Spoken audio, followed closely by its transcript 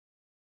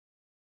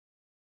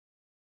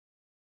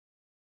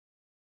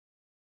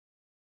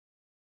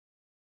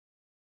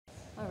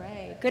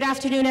Good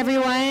afternoon,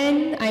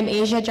 everyone. I'm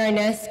Asia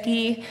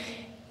Jarneski,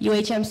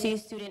 UHMC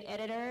student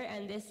editor,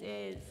 and this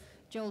is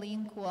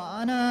Jolene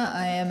Kua'ana.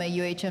 I am a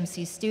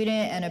UHMC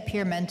student and a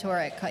peer mentor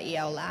at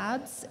Ka'iau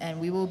Labs, and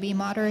we will be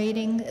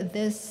moderating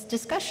this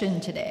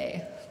discussion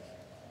today.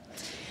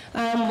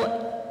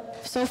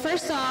 So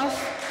first off,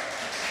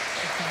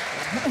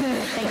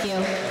 thank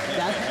you.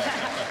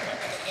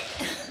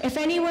 If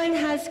anyone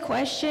has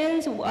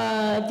questions,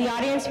 the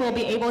audience will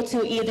be able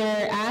to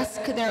either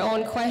ask their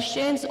own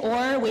questions,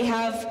 or we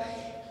have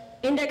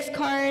index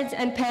cards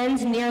and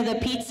pens near the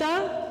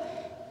pizza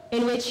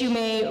in which you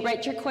may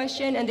write your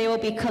question and they will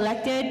be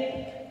collected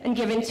and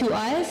given to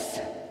us.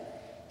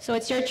 So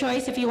it's your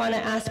choice if you want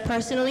to ask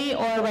personally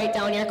or write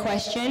down your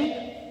question.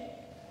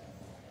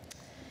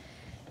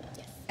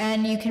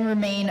 And you can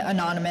remain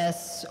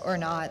anonymous or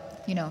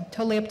not,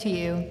 totally up to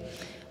you.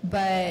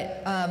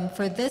 But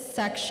for this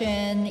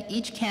section,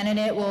 each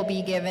candidate will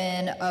be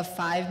given a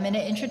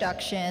 5-minute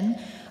introduction.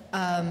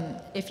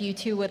 If you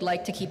two would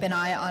like to keep an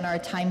eye on our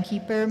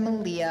timekeeper,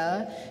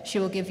 Malia, she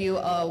will give you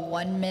a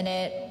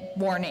 1-minute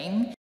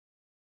warning.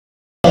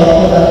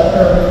 Hold up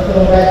her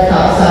little red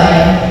stop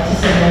sign to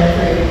signal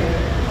for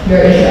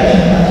your introduction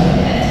comes to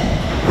an end.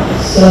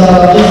 So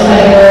just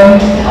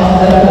title,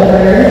 alphabetical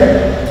order,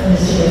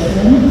 Mr.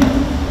 Bissen.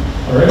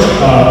 All right.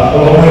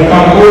 Hello,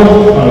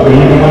 good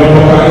evening,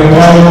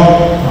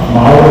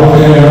 Maui,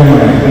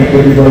 and thank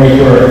everybody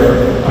for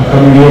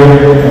coming here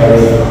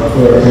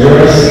to hear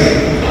us.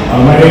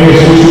 My name is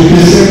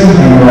Bissen.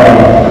 I'm a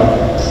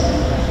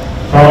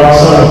proud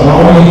son of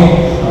Maui.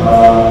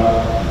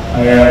 I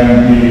am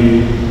the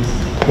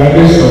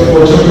youngest of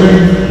 4 children.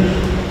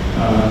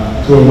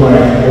 2 of my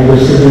older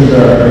siblings are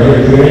here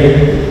today.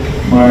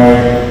 My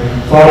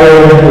father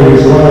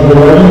is one of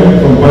 11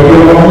 from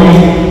Maui.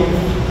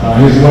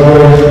 His mother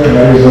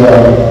is a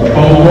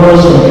punk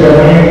horse from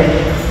Carolina,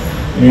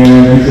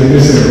 and he's a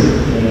Bissen,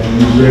 and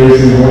he's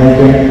raised in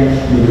Hawaii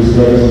with his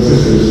brothers and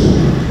sisters.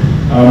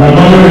 My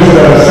mother is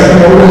the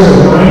second oldest of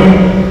 9.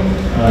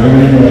 Her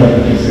name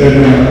is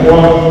Edna Nakua.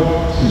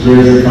 She's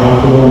raised in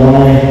Kahakaua,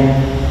 Maui.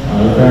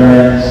 Her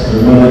parents,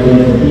 her mother came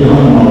from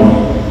Pihana, Maui.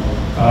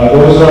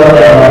 Those are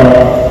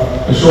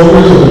the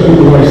shoulders of the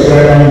people who I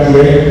stand on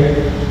today.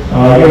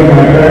 Again,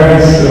 my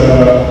parents,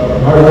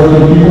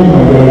 hardworking people.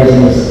 My dad is in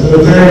the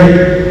military.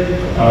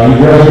 He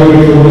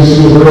graduated from this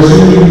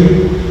university.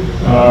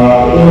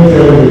 Let me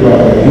tell you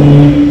about it. He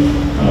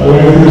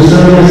went into the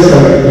service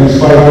like his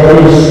 5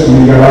 brothers. When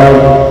he got out,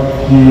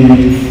 he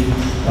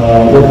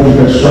worked in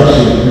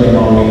construction here in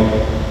Maui.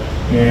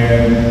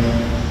 And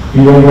he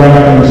went back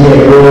and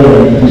GIO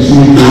and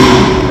received his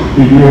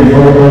degree in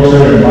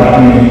horticulture and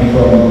botany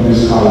from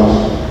this college.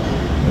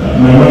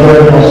 My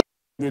mother also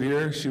did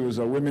here. She was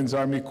a Women's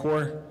Army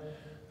Corps.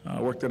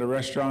 Worked at a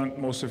restaurant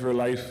most of her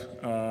life,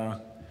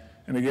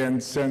 and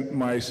again, sent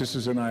my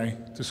sisters and I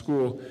to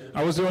school.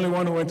 I was the only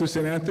one who went to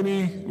St.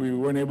 Anthony. We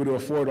weren't able to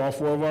afford all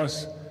 4 of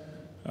us.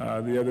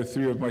 The other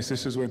 3 of my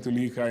sisters went to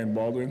Likai and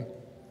Baldwin.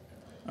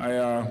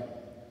 I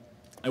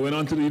went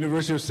on to the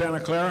University of Santa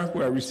Clara,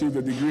 where I received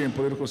a degree in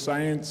political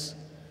science.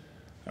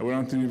 I went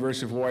on to the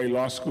University of Hawaii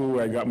Law School,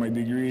 where I got my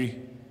degree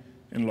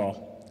in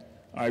law.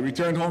 I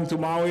returned home to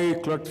Maui,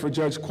 clerked for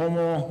Judge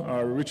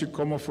Como, Richard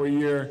Como, for a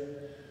year.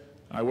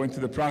 I went to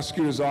the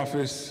prosecutor's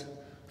office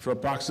for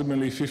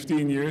approximately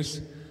 15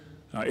 years.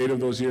 8 of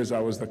those years I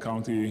was the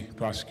county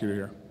prosecutor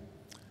here.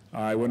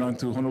 I went on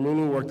to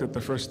Honolulu, worked at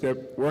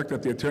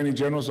the Attorney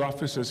General's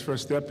office as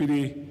first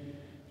deputy,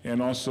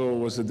 and also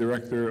was the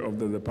director of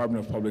the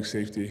Department of Public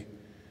Safety.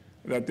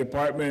 That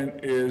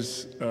department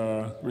is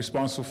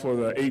responsible for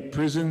the 8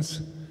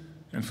 prisons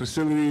and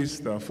facilities,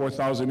 the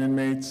 4,000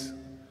 inmates.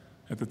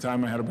 At the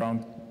time I had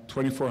around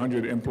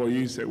 2,400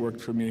 employees that worked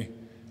for me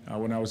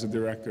when I was a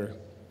director.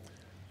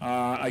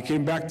 I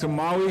came back to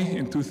Maui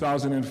in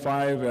 2005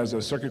 as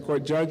a circuit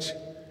court judge,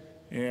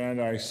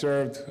 and I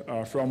served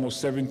for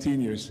almost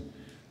 17 years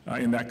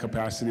in that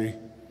capacity. In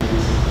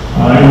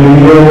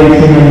the year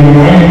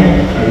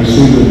 1999, I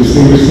received the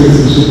Distinguished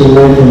Citizenship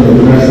Award from the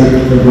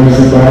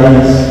Domestic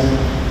Violence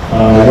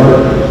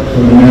work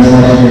from the Men's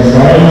March Against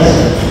Violence.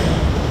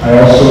 I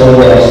also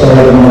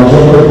started the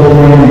Marjoka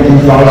program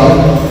in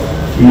 2000.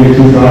 The year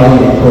 2000,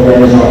 the program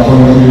is now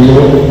 22 years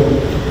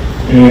old.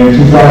 In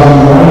 2001,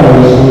 I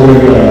was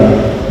awarded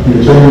the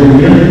Attorney of the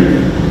Year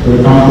for the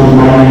County of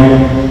Maui.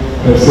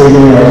 That same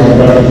year, I was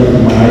inducted into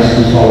my high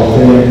school's Hall of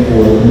Fame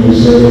for community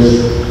service.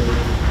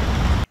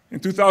 In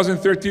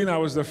 2013, I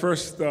was the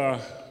first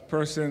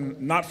person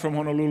not from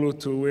Honolulu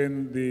to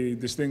win the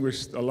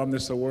Distinguished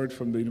Alumnus Award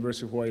from the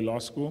University of Hawaii Law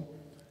School,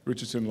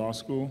 Richardson Law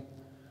School.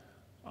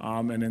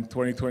 And in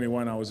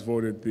 2021, I was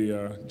voted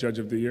the Judge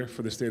of the Year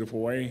for the state of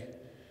Hawaii.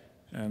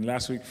 And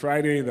last week,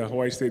 Friday, the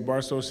Hawaii State Bar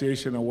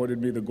Association awarded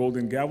me the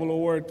Golden Gavel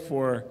Award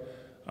for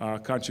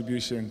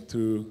contribution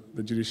to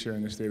the judiciary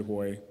in the state of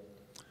Hawaii.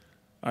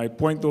 I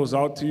point those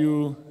out to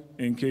you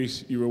in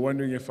case you were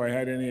wondering if I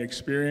had any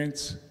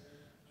experience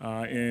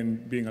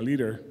in being a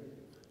leader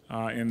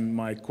in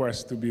my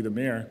quest to be the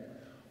mayor.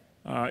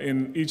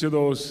 In each of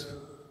those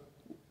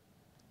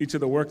each of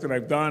the work that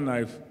I've done,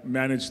 I've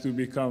managed to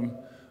become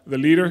the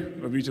leader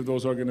of each of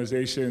those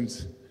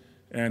organizations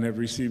and have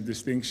received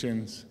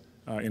distinctions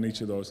in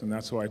each of those. And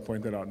that's why I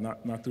point that out,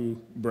 not to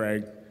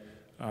brag,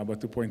 but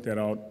to point that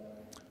out.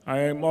 I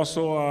am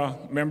also a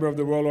member of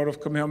the Royal Order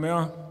of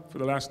Kamehameha for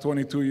the last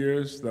 22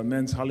 years, the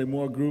Men's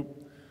Halimua Group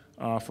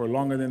for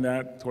longer than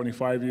that,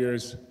 25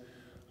 years.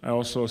 I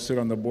also sit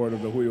on the board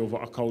of the Hui o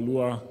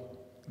Wa'akaulua,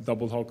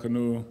 Double Hull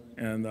Canoe,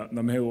 and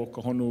Nameheu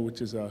Okahonu, which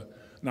is a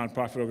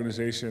nonprofit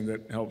organization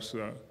that helps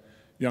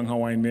young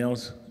Hawaiian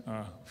males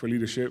for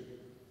leadership.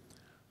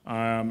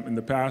 In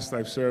the past,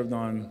 I've served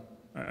on,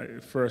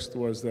 first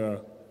was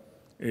a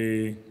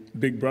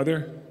big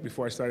brother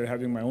before I started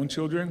having my own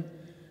children,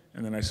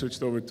 and then I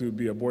switched over to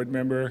be a board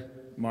member,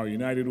 Maui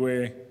United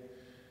Way.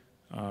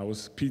 I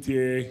was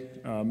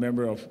PTA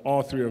member of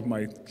all three of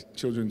my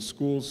children's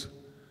schools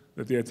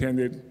that they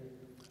attended.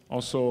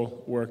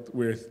 Also worked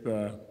with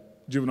the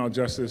Juvenile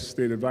Justice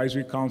State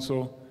Advisory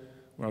Council,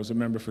 where I was a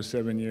member for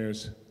 7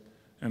 years,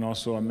 and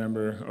also a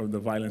member of the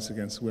Violence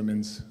Against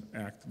Women's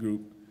Act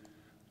group.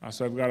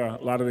 So I've got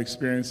a lot of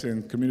experience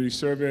in community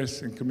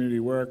service and community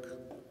work,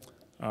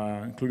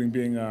 including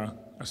being, I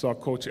saw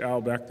Coach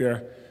Al back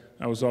there.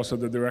 I was also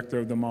the director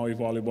of the Maui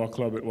Volleyball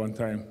Club at one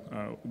time,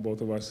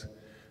 both of us.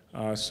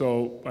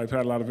 So I've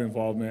had a lot of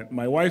involvement.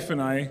 My wife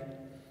and I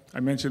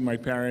mentioned my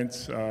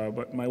parents,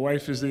 but my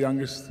wife is the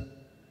youngest,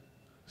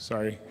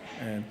 sorry,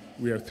 and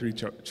we have 3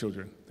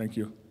 children. Thank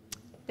you.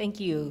 Thank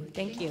you.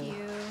 Thank you.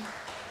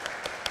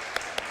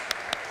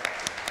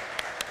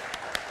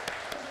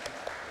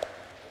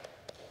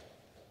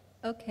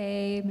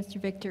 Okay, Mr.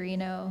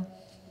 Victorino,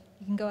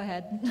 you can go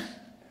ahead.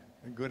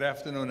 Good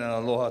afternoon and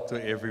aloha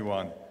to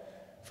everyone.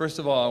 First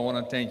of all, I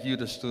want to thank you,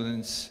 the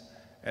students,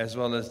 as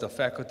well as the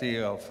faculty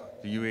of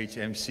the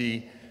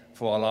UHMC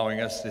for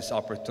allowing us this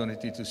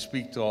opportunity to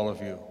speak to all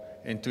of you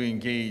and to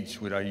engage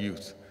with our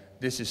youth.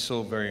 This is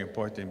so very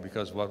important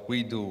because what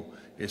we do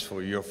is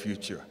for your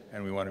future,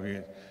 and we want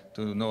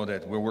to know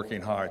that we're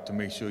working hard to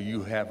make sure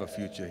you have a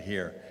future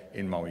here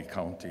in Maui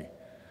County.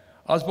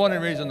 I was born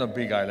and raised on the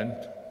Big Island,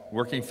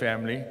 working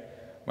family.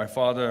 My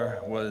father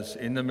was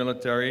in the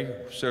military,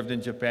 served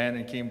in Japan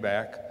and came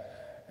back,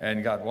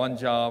 and got one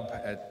job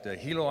at the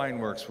Hilo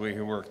Ironworks where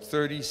he worked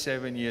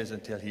 37 years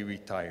until he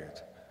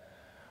retired.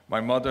 My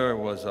mother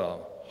was a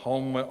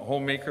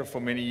homemaker for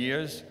many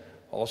years,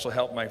 also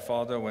helped my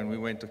father when we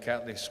went to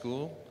Catholic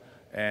school,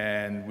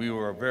 and we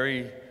were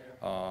very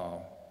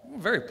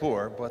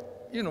poor,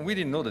 but you know, we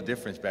didn't know the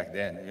difference back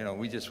then. You know,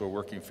 we just were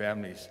working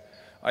families.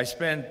 I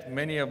spent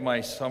many of my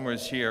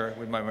summers here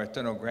with my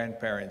maternal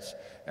grandparents,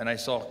 and I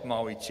saw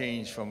Maui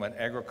change from an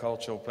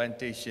agricultural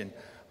plantation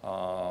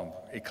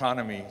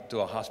economy to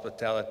a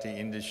hospitality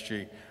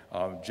industry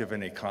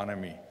driven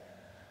economy.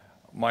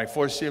 My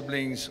 4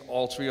 siblings,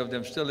 all 3 of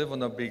them still live on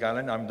the Big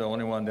Island. I'm the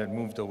only one that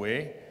moved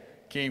away.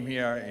 Came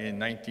here in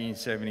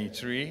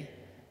 1973,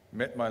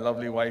 met my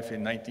lovely wife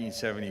in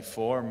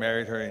 1974,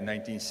 married her in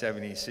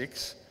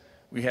 1976.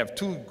 We have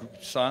 2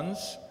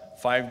 sons,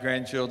 5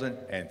 grandchildren,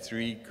 and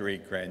 3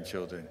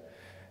 great-grandchildren.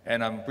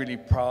 And I'm really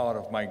proud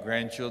of my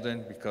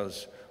grandchildren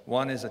because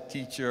one is a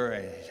teacher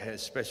and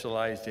has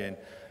specialized in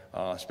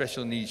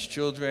special needs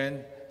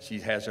children. She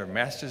has her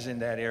master's in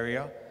that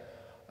area,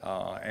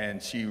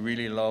 and she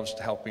really loves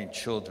helping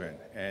children.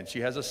 And she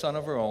has a son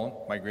of her own,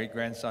 my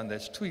great-grandson,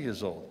 that's 2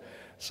 years old.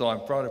 So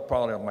I'm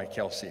proud of my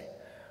Kelsey.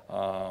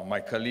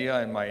 My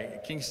Kalia and my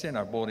Kingston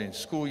are both in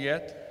school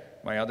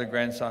yet. My other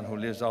grandson, who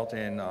lives out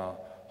in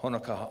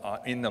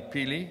in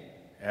Napili,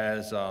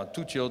 has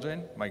 2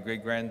 children. My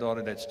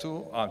great-granddaughter, that's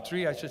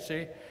 3 I should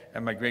say,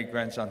 and my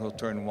great-grandson who'll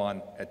turn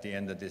 1 at the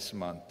end of this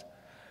month.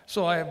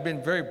 So I have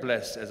been very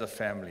blessed as a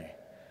family.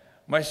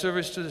 My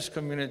service to this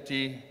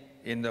community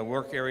in the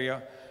work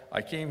area,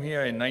 I came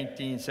here in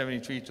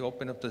 1973 to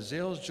open up the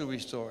Zales Jewelry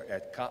Store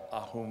at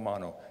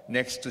Ka'ahumano,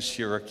 next to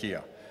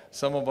Shirakia.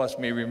 Some of us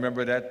may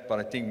remember that, but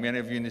I think many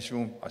of you in this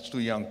room are too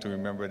young to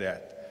remember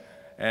that.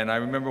 And I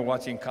remember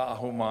watching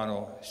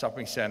Ka'ahumano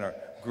Shopping Center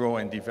grow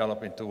and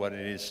develop into what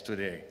it is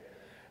today.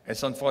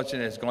 It's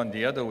unfortunate it's gone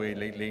the other way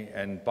lately,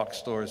 and box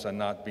stores are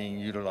not being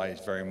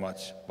utilized very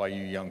much by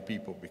you young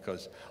people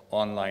because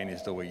online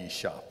is the way you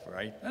shop,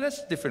 right? And that's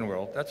a different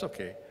world, that's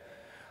okay.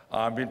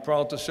 I've been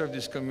proud to serve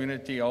this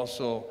community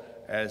also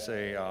as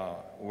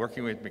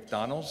working with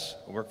McDonald's,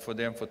 worked for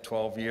them for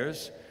 12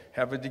 years,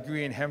 have a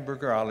degree in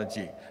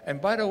hamburgerology. And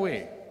by the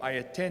way, I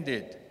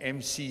attended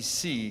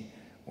MCC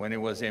when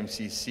it was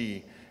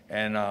MCC,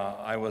 and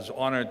I was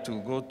honored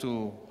to go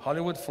to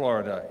Hollywood,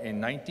 Florida in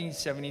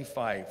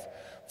 1975.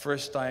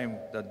 First time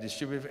the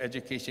Distributive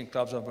Education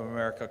Clubs of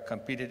America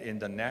competed in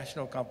the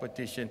national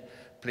competition,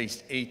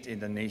 placed 8th in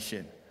the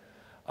nation.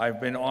 I've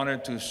been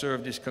honored to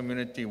serve this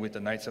community with the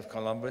Knights of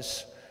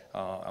Columbus,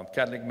 a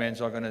Catholic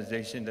men's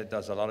organization that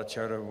does a lot of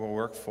charitable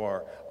work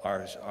for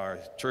our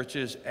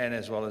churches and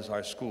as well as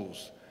our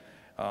schools.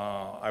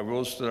 I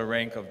rose to the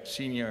rank of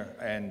senior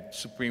and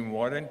Supreme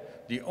Warden,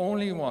 the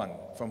only one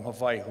from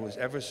Hawaii who has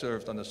ever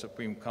served on the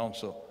Supreme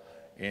Council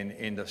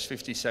in the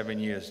 57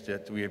 years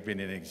that we have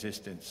been in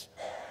existence.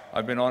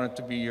 I've been honored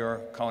to be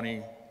your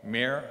county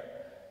mayor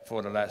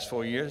for the last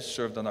 4 years,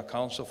 served on the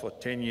council for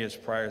 10 years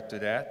prior to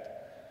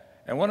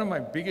that. And one of my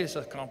biggest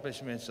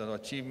accomplishments or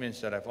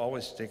achievements that I've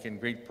always taken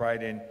great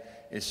pride in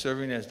is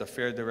serving as the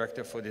fair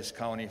director for this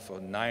county for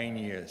 9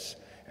 years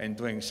and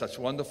doing such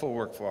wonderful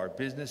work for our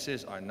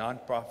businesses, our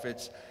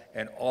nonprofits,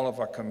 and all of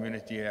our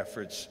community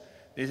efforts.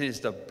 This is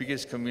the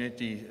biggest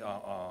community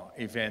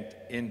event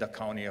in the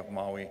county of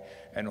Maui,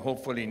 and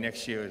hopefully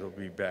next year it will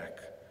be back.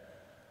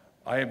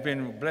 I have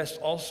been blessed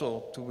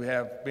also to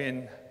have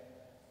been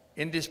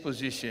in this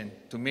position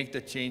to make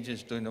the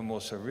changes during the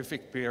most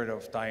horrific period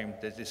of time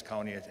that this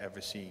county has ever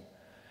seen.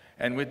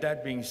 And with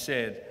that being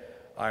said,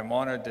 I'm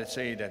honored to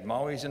say that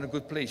Maui is in a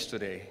good place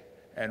today,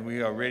 and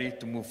we are ready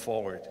to move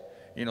forward.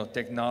 You know,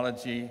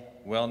 technology,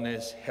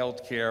 wellness,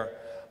 healthcare,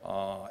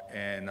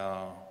 and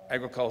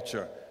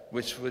agriculture,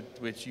 which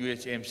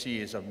UHMC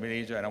is a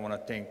major, and I want to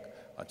thank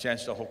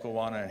Chancellor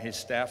Hokawana and his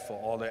staff for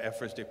all the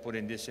efforts they put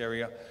in this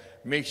area,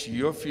 makes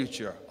your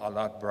future a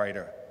lot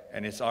brighter.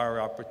 And it's our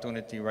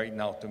opportunity right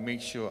now to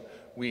make sure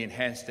we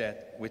enhance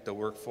that with the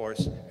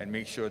workforce and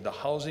make sure the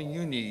housing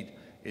you need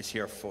is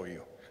here for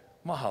you.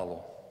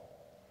 Mahalo.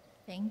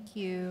 Thank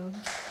you.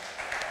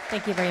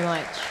 Thank you very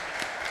much.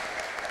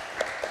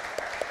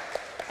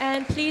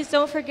 And please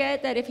don't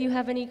forget that if you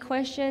have any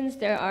questions,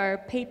 there are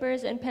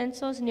papers and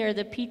pencils near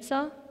the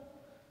pizza,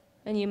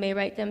 and you may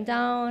write them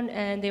down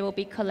and they will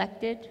be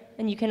collected.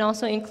 And you can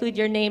also include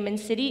your name and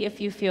city if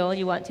you feel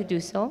you want to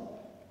do so.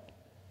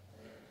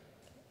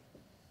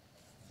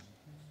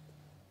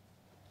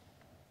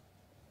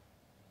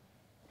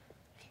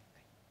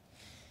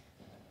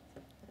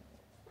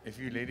 If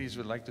you ladies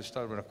would like to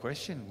start with a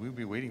question, we'll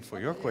be waiting for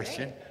your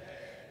question.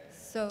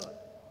 So,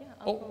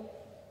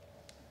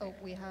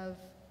 we have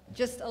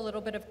just a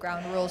little bit of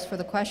ground rules for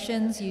the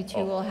questions. You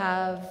two will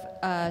have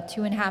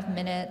 2.5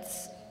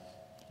 minutes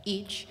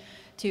each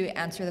to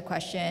answer the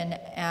question,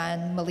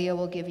 and Malia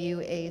will give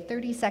you a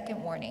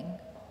 30-second warning.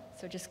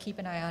 So just keep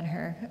an eye on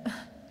her.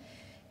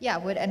 Yeah,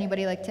 would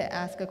anybody like to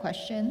ask a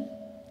question?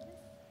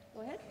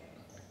 Go ahead.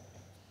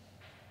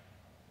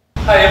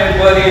 Hi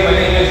everybody, my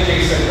name is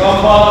Jason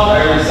Gumba.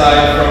 I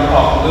reside from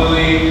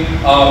Kapalui.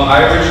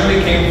 I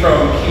originally came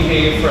from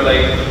Kihei for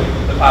like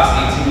the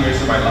past 18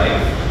 years of my life.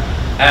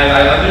 And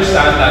I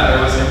understand that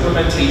there was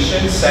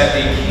implementation set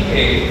in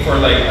Kihei for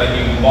like a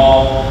new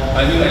mall,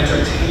 a new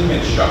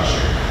entertainment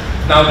structure.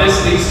 Now this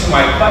leads to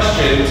my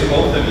question to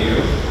both of you.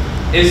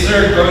 Is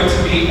there going to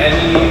be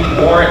any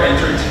more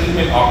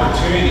entertainment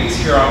opportunities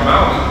here on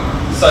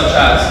Maui, such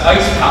as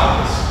Ice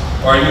Palace,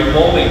 or a new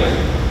bowling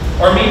lane,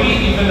 or maybe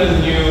even a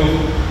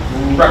new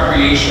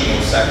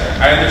recreational center?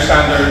 I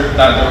understand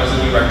that there was a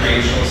new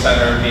recreational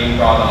center being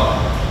brought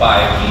up by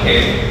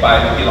Kihei,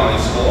 by the Pilani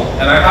School,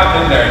 and I have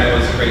been there and it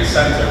was a great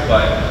center,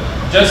 but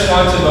just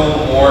want to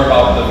know more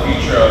about the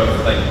future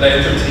of like the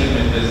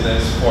entertainment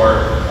business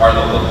for our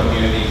local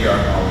community here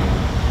on Maui.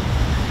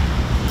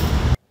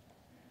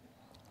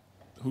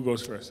 Who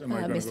goes first? Am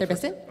I gonna Mr. go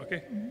first? Bissen?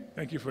 Okay,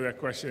 thank you for that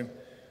question.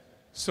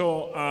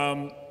 So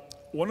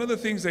one of the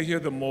things I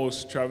hear the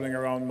most traveling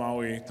around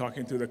Maui,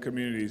 talking to the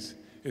communities,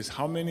 is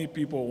how many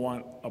people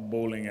want a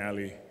bowling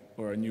alley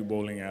or a new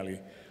bowling alley.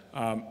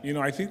 You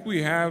know, I think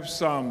we have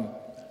some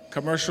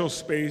commercial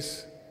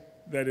space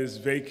that is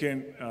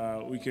vacant.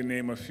 We can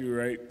name a few,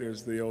 right?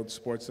 There's the old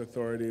Sports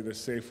Authority, the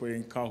Safeway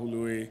in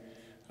Kahului.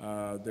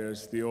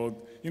 There's the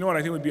old, you know what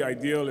I think would be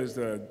ideal is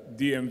the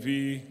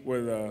DMV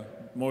where the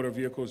motor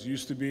vehicles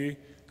used to be,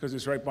 because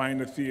it's right behind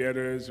the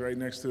theaters, right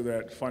next to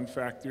that fun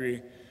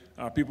factory.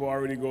 People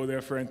already go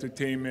there for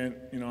entertainment,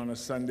 you know, on a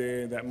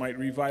Sunday. That might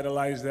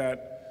revitalize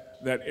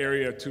that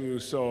area too.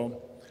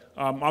 So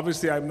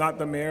obviously I'm not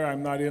the mayor,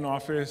 I'm not in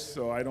office,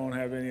 so I don't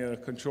have any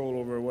control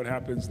over what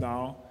happens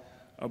now.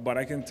 But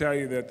I can tell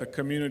you that the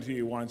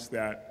community wants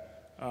that.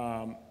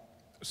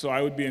 So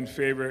I would be in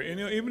favor, and,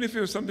 you know, even if it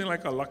was something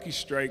like a Lucky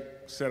Strike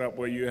setup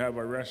where you have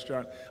a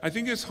restaurant. I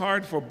think it's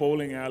hard for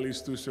bowling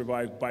alleys to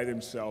survive by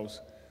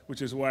themselves,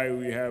 which is why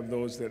we have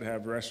those that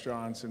have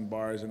restaurants and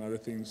bars and other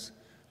things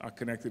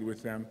connected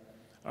with them.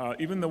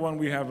 Even the one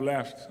we have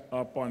left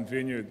up on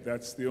Vineyard,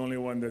 that's the only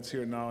one that's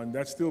here now, and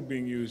that's still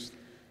being used,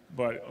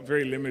 but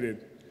very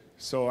limited.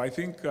 So I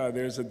think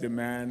there's a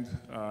demand.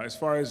 As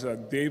far as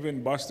Dave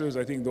and Buster's,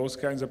 I think those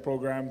kinds of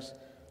programs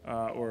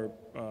or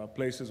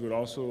places would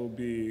also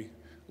be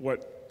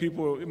what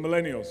people,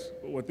 millennials,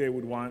 what they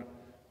would want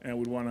and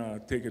would want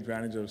to take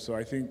advantage of. So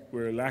I think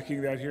we're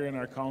lacking that here in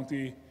our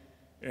county,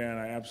 and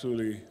I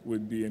absolutely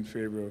would be in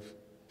favor of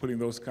putting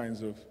those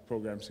kinds of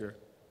programs here.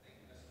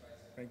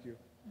 Thank you.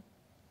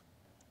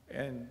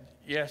 And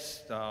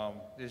yes,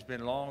 there's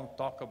been long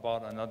talk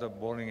about another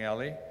bowling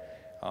alley,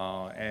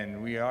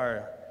 and we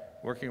are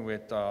working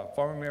with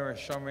former Mayor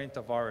Charmaine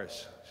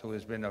Tavares, who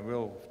has been a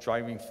real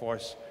driving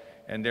force,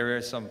 and there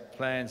are some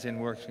plans in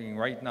working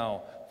right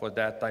now for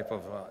that type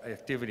of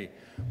activity.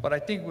 But I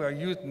think our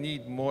youth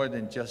need more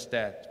than just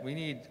that. We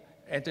need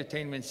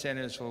entertainment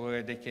centers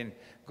where they can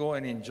go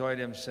and enjoy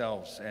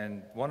themselves.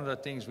 And one of the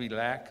things we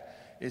lack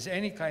is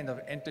any kind of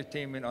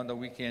entertainment on the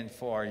weekend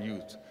for our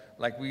youth.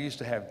 Like we used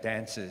to have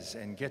dances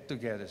and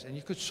get-togethers, and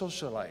you could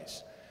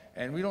socialize.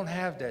 And we don't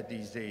have that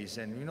these days,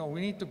 and you know, we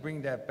need to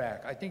bring that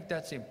back. I think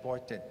that's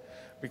important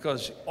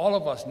because all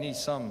of us need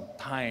some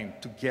time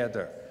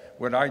together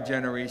with our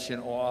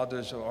generation or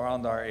others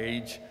around our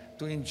age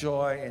to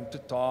enjoy and to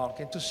talk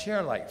and to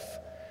share life.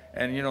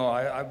 And you know,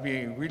 I'd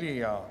be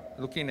really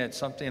looking at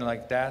something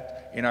like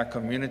that in our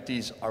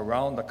communities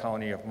around the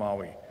county of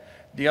Maui.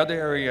 The other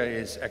area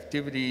is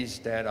activities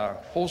that are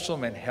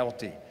wholesome and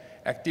healthy,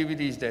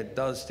 activities that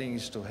does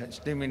things to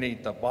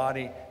stimulate the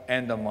body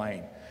and the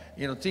mind.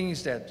 You know,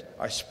 things that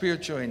are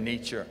spiritual in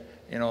nature,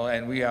 you know,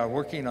 and we are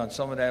working on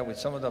some of that with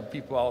some of the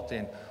people out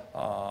in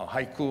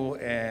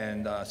Haiku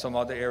and some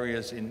other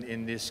areas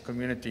in this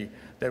community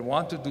that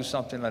want to do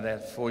something like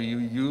that for you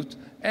youth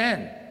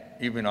and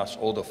even us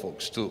older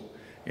folks too.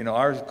 You know,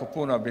 our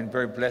kupuna have been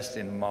very blessed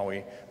in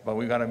Maui, but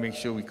we got to make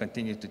sure we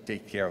continue to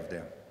take care of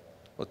them.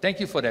 Well,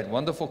 thank you for that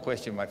wonderful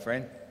question, my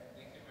friend.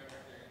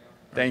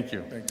 Thank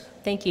you.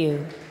 Thank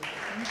you.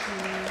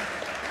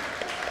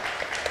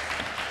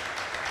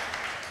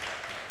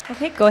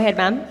 Okay, go ahead,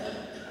 ma'am.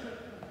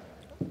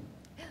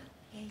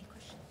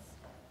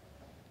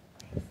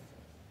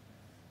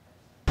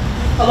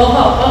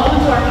 Aloha, welcome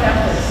to our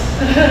campus.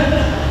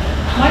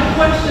 My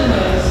question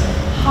is,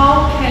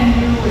 how can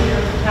you, with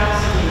your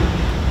capacity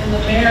in the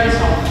mayor's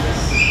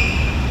office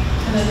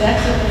and the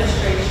next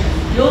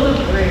administration, build a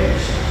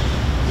bridge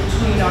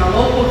between our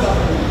local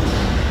government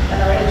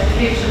and our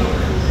educational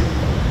community?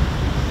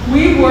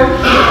 We work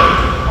here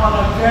on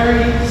a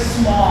very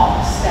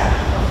small staff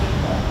of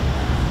people.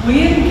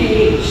 We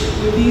engage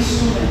with these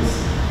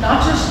students,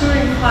 not just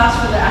during class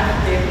for the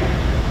academia,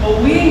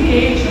 but we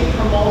engage and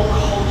promote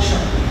culture.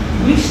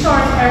 We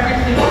start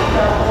everything with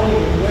our own,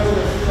 where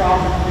we're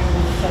from, and we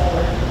move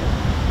forward.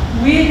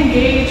 We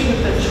engage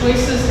with the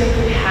choices they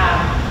could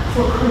have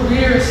for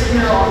careers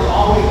here on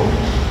Maui.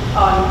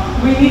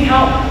 We need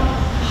help.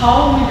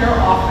 How will your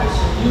office,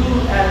 or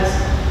you as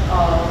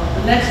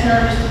the next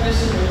mayor, Mr.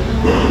 Bissen, or you,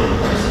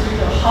 Mr.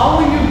 Victorino, how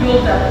will you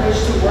build that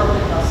bridge to work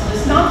with us? And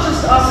it's not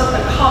just us at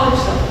the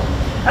college level,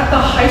 at the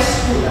high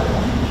school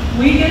level.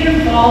 We get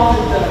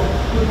involved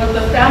with what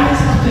the families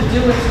have to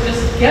do is to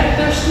just get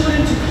their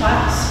student to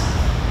class.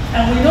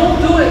 And we don't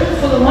do it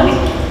for the money.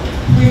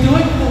 We do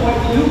it for what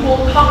you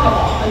will talk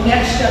about, the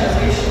next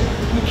generation.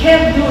 We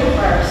can't do it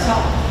by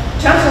ourselves.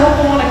 Chancellor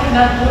Ho'oponopono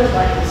cannot do it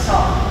by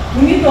himself.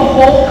 We need the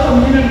whole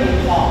community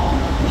involved.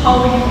 How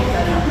will you make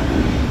that happen?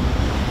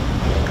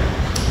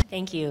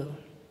 Thank you.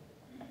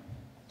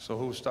 So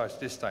who starts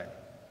this time?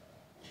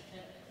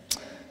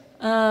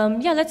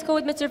 Yeah, let's go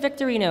with Mr.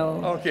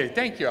 Victorino. Okay,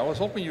 thank you. I was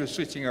hoping you were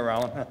switching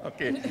around.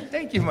 Okay,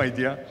 thank you, my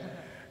dear.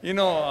 You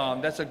know,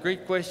 that's a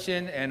great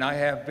question, and I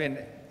have been,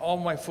 all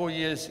my 4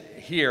 years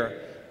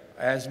here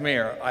as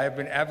mayor, I have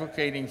been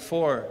advocating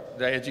for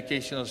the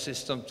educational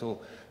system to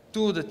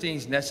do the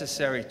things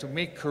necessary to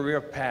make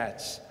career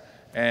paths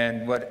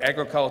and what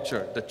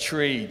agriculture, the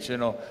trades, you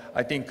know.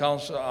 I think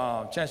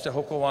Chancellor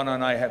Ho'oponopono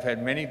and I have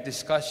had many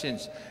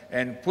discussions,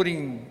 and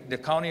the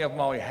county of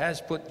Maui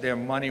has put their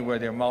money where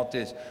their mouth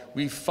is.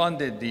 We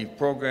funded the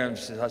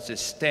programs such as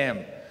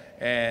STEM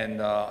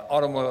and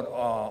automotive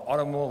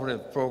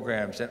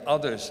programs and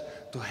others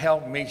to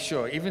help make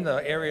sure, even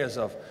the areas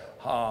of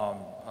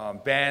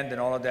band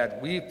and all of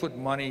that, we put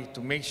money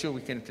to make sure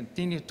we can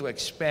continue to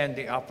expand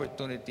the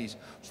opportunities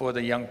for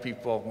the young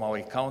people of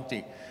Maui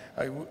County.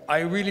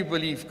 I really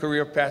believe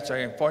career paths are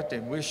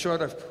important. We're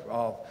short of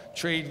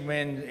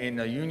tradesmen in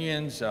the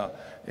unions,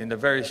 in the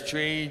various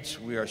trades.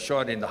 We are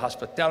short in the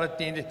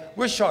hospitality.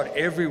 We're short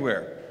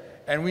everywhere.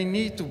 And we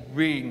need to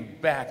bring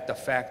back the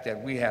fact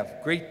that we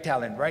have great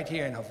talent right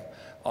here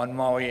on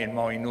Maui and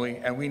Maui Nui,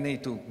 and we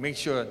need to make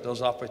sure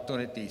those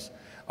opportunities.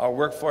 Our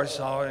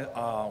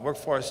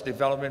workforce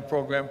development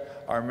program,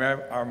 our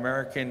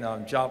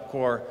American Job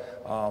Corps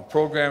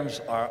programs,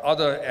 are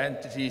other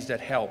entities that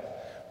help.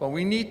 But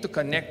we need to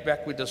connect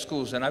back with the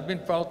schools. And I've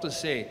been proud to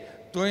say,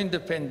 during the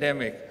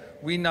pandemic,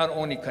 we not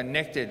only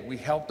connected, we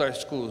helped our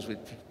schools with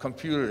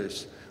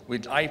computers,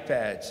 with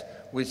iPads,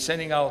 with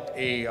sending out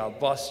a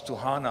bus to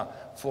Hana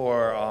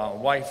for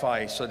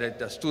Wi-Fi so that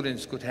the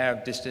students could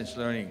have distance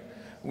learning.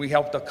 We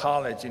helped the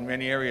college in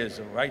many areas,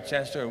 right,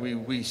 Chancellor?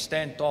 We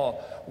stand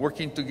tall,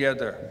 working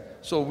together.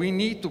 So we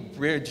need to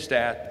bridge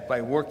that by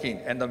working,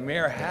 and the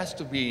mayor has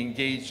to be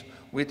engaged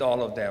with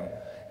all of them.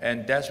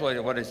 And that's what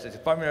is the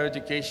Department of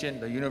Education,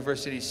 the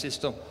university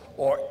system,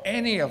 or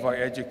any of our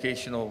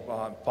educational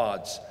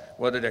pods,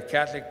 whether they're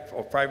Catholic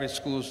or private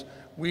schools.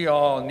 We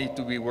all need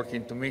to be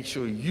working to make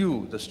sure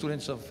you, the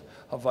students of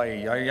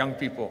Hawaii, our young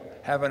people,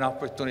 have an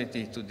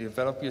opportunity to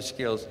develop your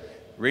skills,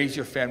 raise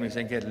your families,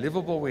 and get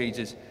livable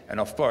wages,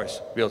 and of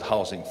course, build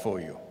housing for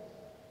you.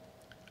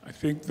 I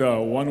think the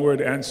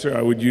one-word answer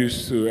I would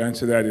use to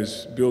answer that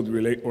is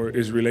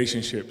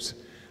relationships.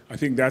 I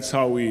think that's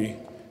how we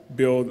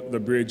build the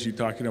bridge you're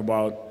talking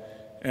about.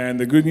 And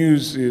the good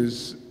news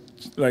is,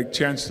 like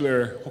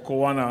Chancellor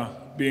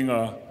Ho'oponopono, being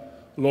a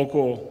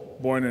local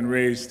born and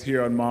raised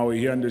here on Maui,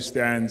 he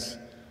understands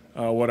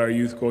what our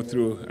youth go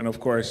through. And of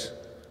course,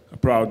 a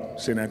proud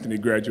St. Anthony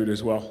graduate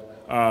as well.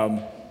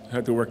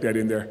 Had to work that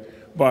in there.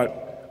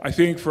 But I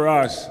think for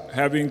us,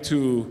 having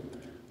to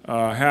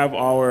have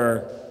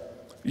our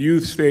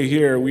youth stay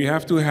here, we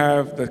have to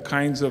have the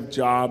kinds of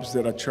jobs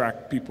that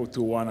attract people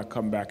to want to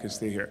come back and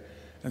stay here.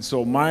 And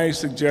so my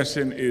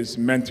suggestion is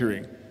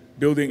mentoring,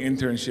 building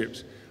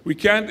internships. We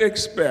can't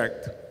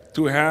expect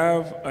to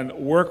have a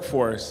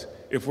workforce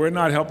if we're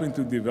not helping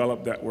to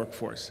develop that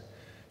workforce.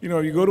 You know,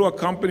 you go to a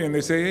company and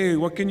they say, hey,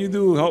 what can you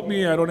do? Help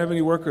me, I don't have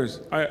any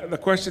workers. The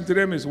question to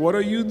them is, what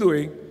are you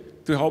doing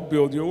to help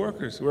build your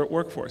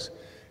workforce?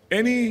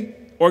 Any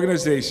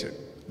organization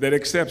that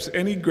accepts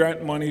any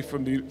grant money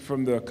from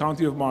the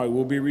County of Maui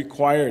will be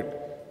required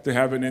to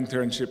have an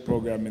internship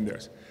program in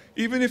theirs.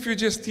 Even if you're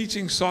just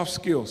teaching soft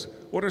skills.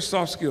 What are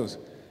soft skills?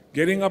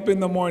 Getting up in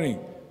the morning,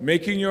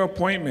 making your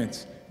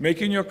appointments,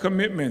 making your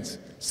commitments,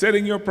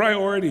 setting your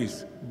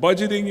priorities,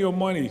 budgeting your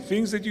money,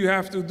 things that you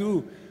have to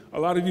do. A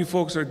lot of you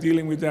folks are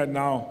dealing with that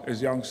now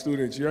as young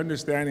students. You're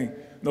understanding.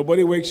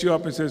 Nobody wakes you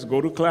up and says, go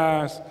to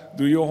class,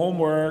 do your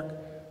homework,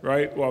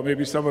 right? Well,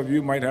 maybe some of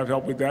you might have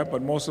help with that,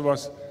 but most of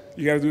us,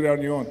 you got to do that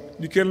on your own.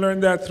 You can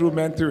learn that through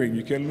mentoring.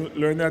 You can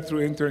learn that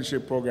through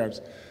internship programs.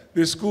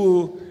 This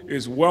school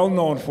is well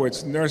known for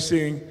its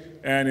nursing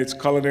and its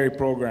culinary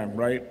program,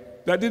 right?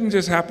 That didn't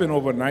just happen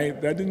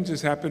overnight. That didn't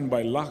just happen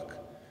by luck.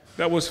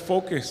 That was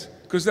focus,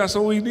 because that's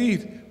what we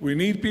need. We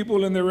need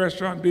people in the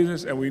restaurant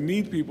business, and we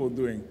need people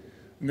doing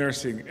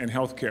nursing and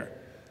healthcare.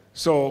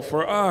 So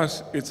for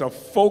us, it's a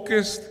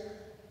focused,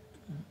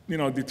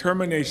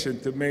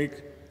 determination to make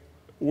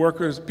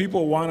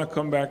people want to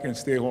come back and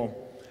stay home.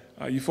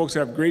 You folks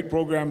have great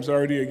programs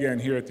already, again,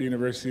 here at the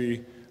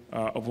University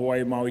of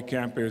Hawaii Maui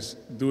campus,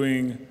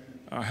 doing,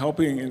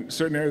 helping in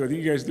certain areas. I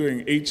think you guys are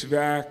doing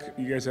HVAC.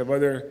 You guys have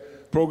other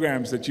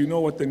programs that you know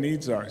what the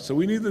needs are. So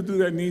we need to do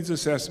that needs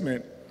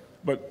assessment,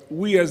 but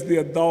we as the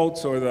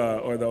adults or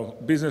the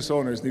business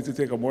owners need to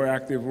take a more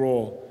active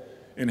role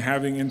in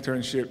having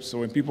internships, so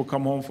when people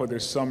come home for their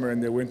summer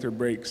and their winter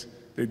breaks,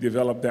 they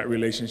develop that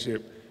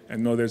relationship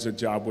and know there's a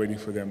job waiting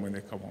for them when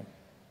they come home.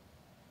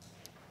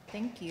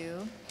 Thank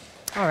you.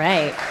 All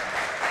right.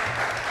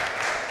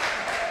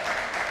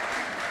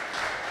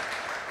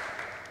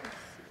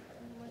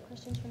 More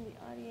questions from the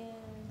audience?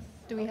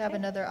 Do we have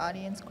another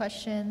audience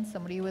question?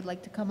 Somebody who would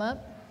like to come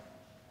up?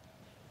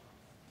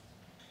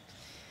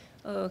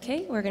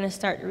 Okay, we're going to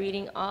start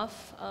reading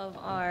off of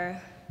our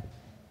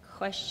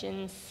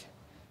questions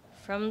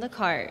from the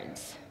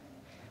cards.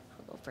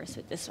 I'll go first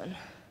with this one.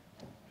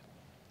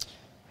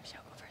 Actually,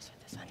 I'll go first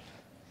with this one.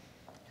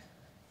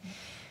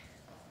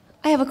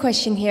 I have a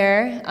question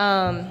here.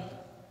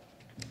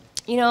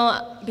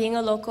 Being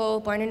a local,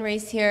 born and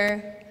raised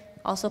here,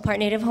 also part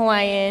Native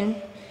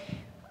Hawaiian,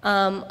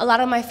 a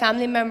lot of my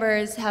family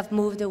members have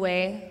moved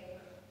away.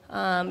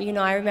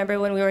 I remember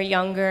when we were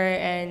younger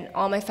and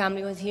all my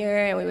family was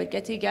here and we would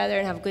get together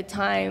and have good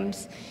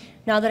times.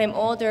 Now that I'm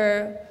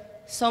older,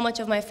 so much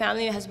of my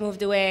family has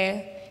moved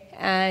away,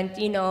 and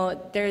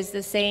there's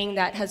this saying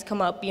that has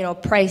come up,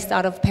 priced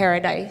out of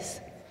paradise.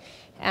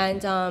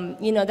 And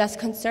that's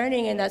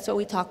concerning, and that's what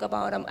we talk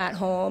about at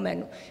home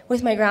and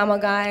with my grandma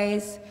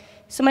guys.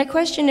 So my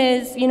question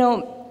is,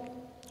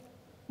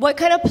 what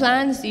kind of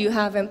plans do you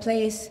have in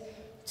place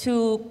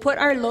to put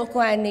our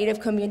local and Native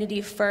community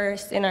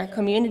first in our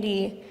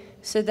community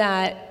so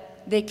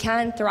that they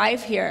can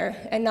thrive here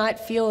and not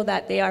feel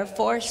that they are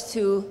forced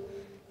to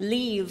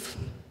leave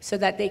so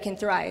that they can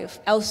thrive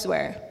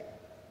elsewhere?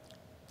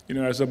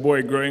 As a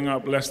boy growing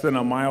up less than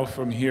a mile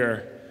from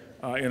here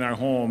in our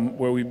home,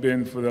 where we've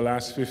been for the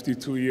last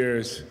 52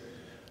 years,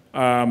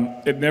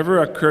 it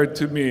never occurred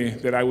to me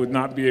that I would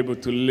not be able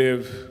to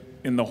live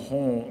in the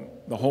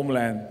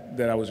homeland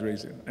that I was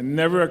raised in. It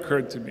never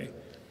occurred to me.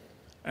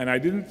 And I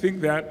didn't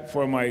think that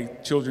for my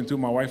children too.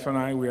 My wife and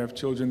I, we have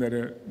children that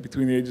are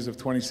between the ages of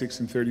 26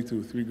 and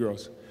 32, 3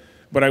 girls.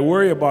 But I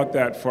worry about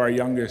that for our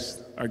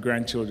youngest, our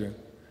grandchildren.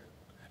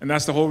 And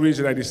that's the whole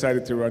reason I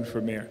decided to run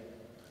for mayor,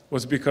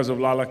 was because of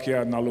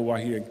Lalakia,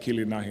 Naluwahi, and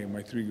Kilinahi,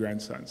 my 3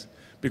 grandsons.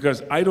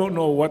 Because I don't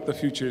know what the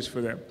future is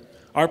for them.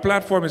 Our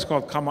platform is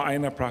called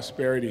Kama'aina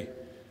Prosperity.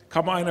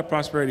 Kama'aina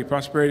Prosperity,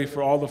 prosperity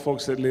for all the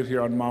folks that live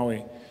here on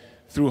Maui,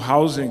 through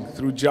housing,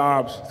 through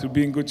jobs, through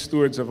being good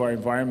stewards of our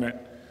environment.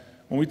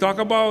 When we talk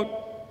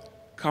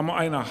about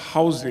Kama'aina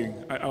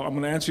housing, I'm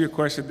going to answer your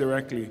question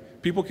directly.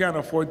 People can't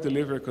afford to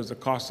live here because the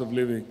cost of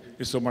living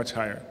is so much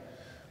higher.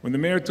 When the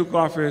mayor took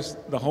office,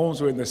 the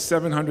homes were in the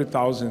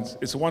 700,000s.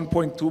 It's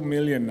 1.2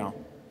 million now.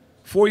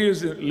 4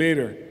 years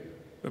later,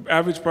 the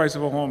average price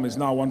of a home is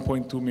now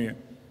 1.2 million.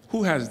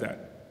 Who has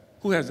that?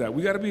 Who has that?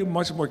 We got to be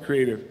much more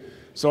creative.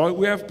 So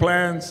we have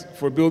plans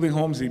for building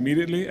homes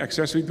immediately,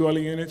 accessory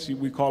dwelling units,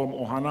 we call them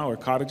ohana or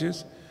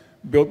cottages.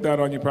 Built that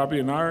on your property.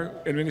 In our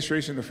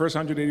administration, the first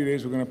 180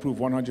 days, we're going to approve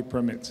 100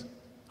 permits.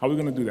 How are we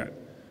going to do that?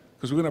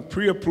 Because we're going to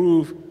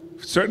pre-approve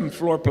certain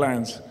floor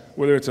plans,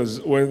 whether it's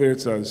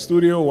a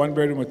studio, 1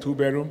 bedroom or 2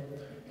 bedroom,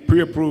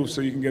 pre-approved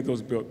so you can get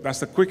those built. That's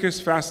the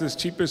quickest, fastest,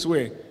 cheapest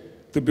way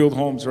to build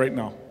homes right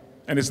now.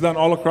 And it's done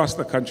all across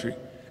the country.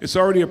 It's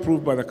already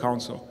approved by the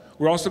council.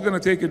 We're also going to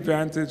take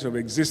advantage of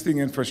existing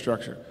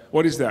infrastructure.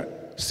 What is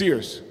that?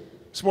 Sears,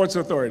 Sports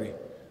Authority,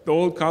 the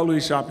old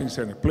Kaului Shopping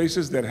Center,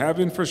 places that have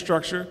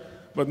infrastructure,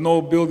 but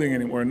no building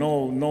anymore,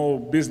 no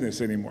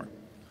business anymore.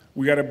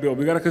 We got to build.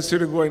 We got to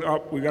consider going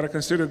up. We got to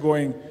consider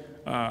going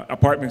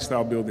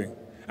apartment-style building.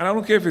 And I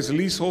don't care if it's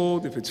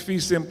leasehold, if it's fee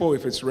simple,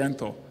 if it's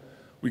rental.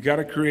 We got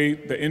to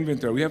create the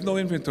inventory. We have no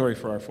inventory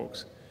for our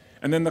folks.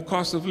 And then the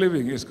cost of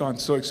living has gone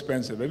so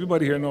expensive.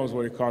 Everybody here knows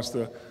what it costs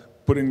to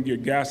put in your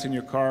gas in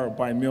your car or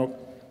buy milk.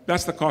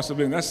 That's the cost of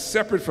living. That's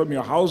separate from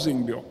your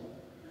housing bill.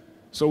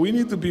 So we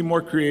need to be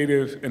more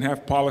creative and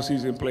have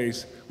policies in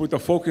place with the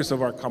focus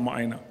of our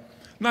kama'aina.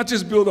 Not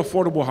just build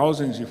affordable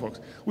housing, you folks.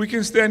 We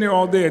can stand here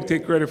all day and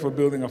take credit for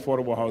building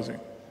affordable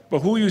housing. But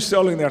who are you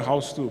selling that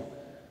house to?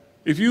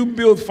 If you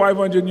build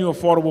 500 new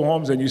affordable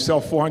homes and you sell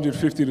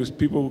 450 to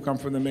people who come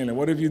from the mainland,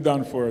 what have you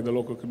done for the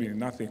local community?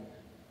 Nothing.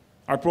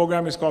 Our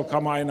program is called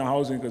Kama'aina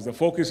Housing because the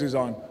focus is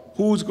on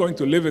who's going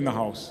to live in the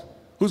house,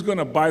 who's going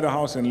to buy the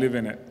house and live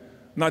in it,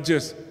 not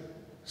just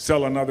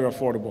sell another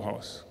affordable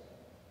house.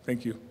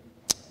 Thank you.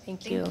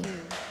 Thank you. Thank you.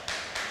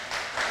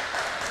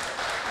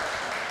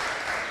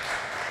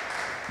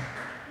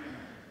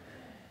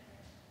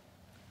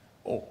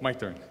 Oh, my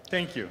turn.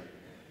 Thank you.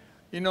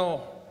 You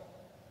know,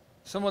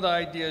 some of the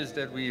ideas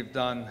that we've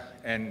done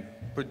and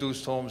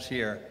produced homes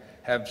here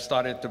have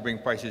started to bring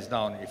prices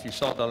down. If you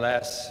saw the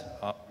last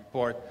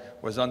report,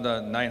 was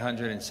under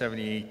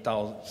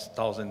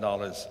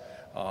 $978,000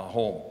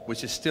 home,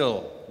 which is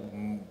still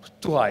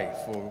too high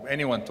for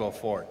anyone to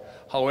afford.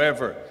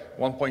 However,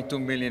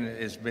 1.2 million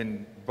has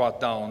been brought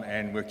down,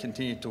 and we're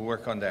continuing to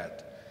work on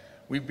that.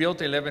 We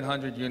built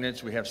 1,100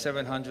 units. We have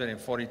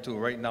 742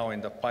 right now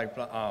in the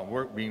pipeline,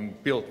 work being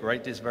built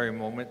right this very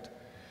moment.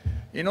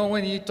 You know,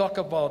 when you talk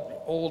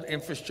about old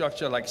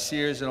infrastructure like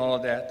Sears and all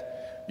of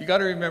that, you got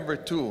to remember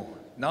too,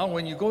 now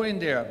when you go in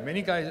there,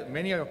 many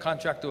of your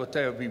contractors will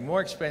tell you it'll be more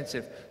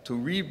expensive to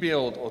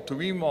rebuild or to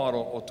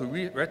remodel or to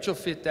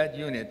retrofit that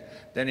unit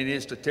than it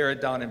is to tear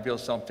it down and build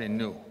something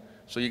new.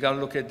 So you got to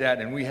look at that,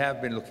 and we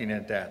have been looking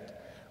at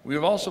that.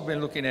 We've also been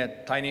looking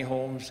at tiny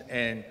homes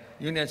and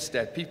units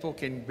that people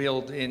can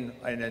build in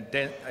and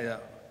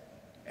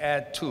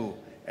add to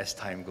as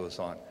time goes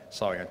on.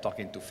 Sorry, I'm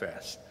talking too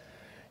fast.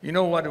 You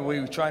know what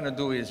we're trying to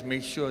do is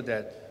make sure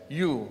that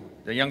you,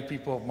 the young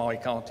people of Maui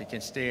County,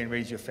 can stay and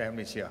raise your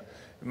families here.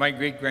 My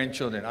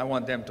great-grandchildren, I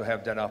want them to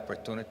have that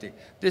opportunity.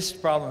 This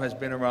problem has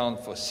been around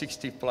for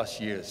 60+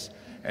 years.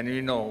 And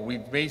you know,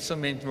 we've made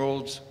some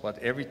inroads, but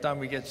every time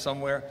we get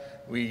somewhere,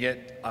 we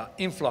get an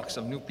influx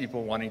of new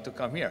people wanting to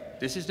come here.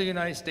 This is the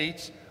United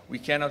States. We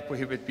cannot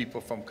prohibit people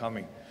from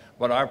coming.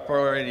 But our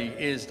priority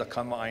is the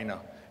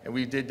kama'aina. And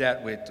we did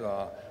that with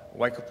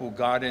Waikapu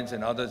Gardens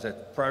and others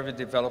that private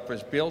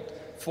developers built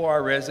for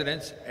our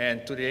residents.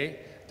 And today,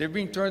 they're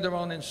being turned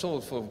around and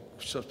sold for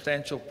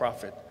substantial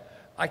profit.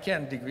 I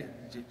can't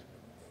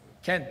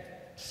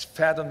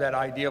fathom that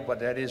idea, but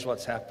that is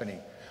what's happening.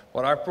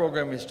 But our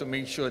program is to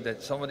make sure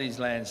that some of these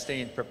lands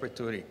stay in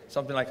perpetuity,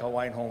 something like a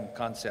Hawaiian home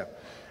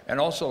concept. And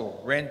also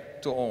rent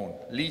to own,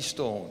 lease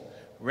to own,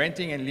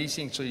 renting and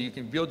leasing so you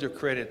can build your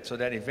credit so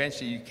that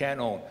eventually you can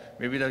own.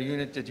 Maybe the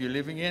unit that you're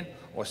living in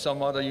or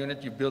some other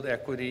unit, you build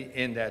equity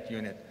in that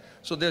unit.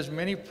 So there's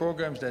many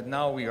programs that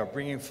now we are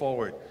bringing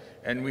forward.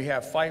 And we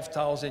have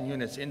 5,000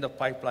 units in the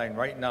pipeline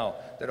right now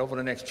that over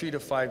the next 3 to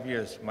 5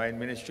 years, my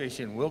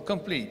administration will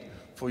complete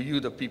for you,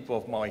 the people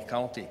of Maui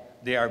County.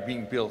 They are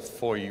being built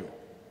for you.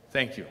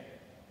 Thank you.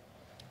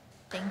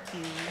 Thank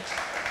you.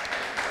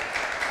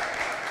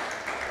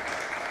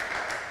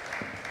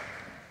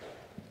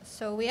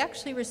 So we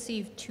actually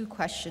received 2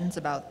 questions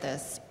about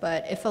this,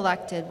 but if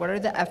elected, what are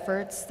the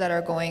efforts that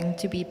are going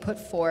to be put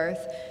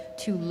forth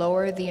to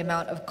lower the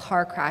amount of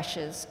car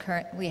crashes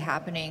currently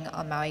happening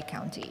on Maui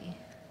County?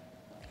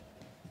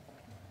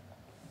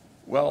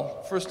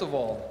 Well, first of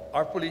all,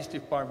 our police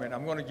department,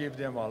 I'm going to give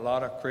them a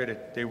lot of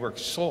credit. They work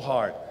so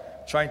hard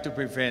trying to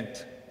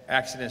prevent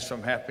accidents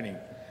from happening.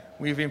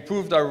 We've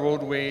improved our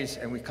roadways,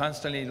 and we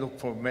constantly look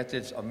for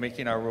methods of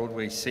making our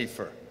roadways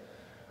safer.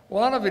 A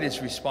lot of it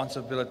is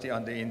responsibility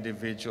on the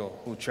individual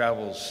who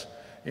travels.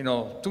 You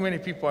know, too many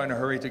people are in a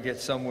hurry to get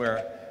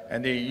somewhere,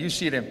 and you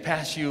see them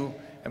pass you,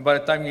 and by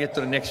the time you get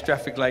to the next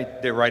traffic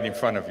light, they're right in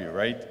front of you,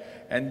 right?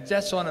 And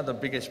that's one of the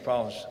biggest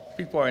problems.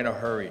 People are in a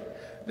hurry.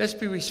 Let's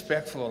be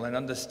respectful and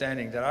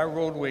understanding that our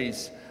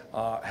roadways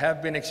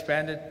have been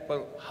expanded,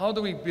 but how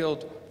do we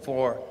build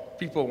for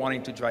people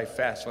wanting to drive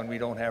fast when we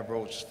don't have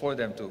roads for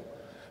them to?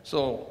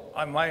 So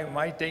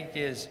my take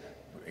is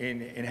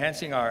in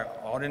enhancing our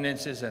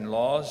ordinances and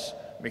laws,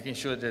 making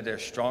sure that they're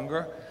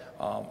stronger,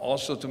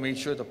 also to make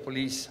sure the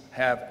police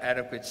have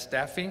adequate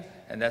staffing,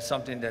 and that's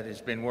something that has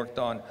been worked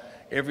on.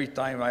 Every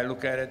time I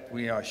look at it,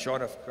 we are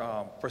short of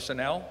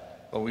personnel,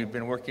 but we've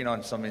been working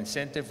on some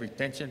incentive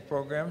retention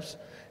programs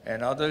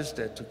and others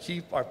to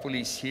keep our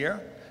police here,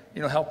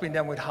 you know, helping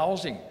them with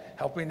housing,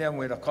 helping them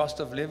with a cost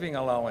of living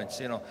allowance.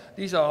 You know,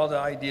 these are all the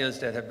ideas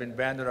that have been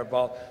bandied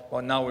about,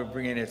 but now we're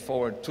bringing it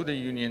forward to the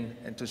union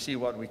and to see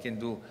what we can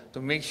do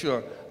to make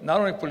sure not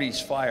only police,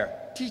 fire,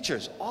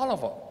 teachers, all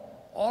of them,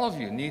 all of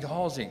you need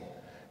housing.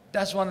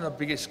 That's one of the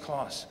biggest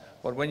costs.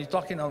 But when you're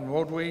talking on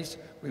roadways,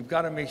 we've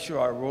got to make sure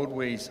our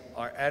roadways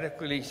are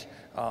adequately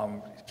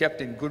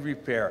kept in good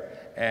repair,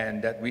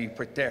 and that we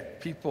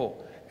protect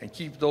people and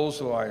keep those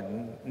who are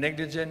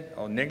negligent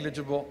or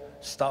negligible,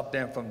 stop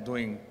them from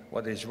doing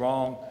what is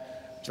wrong,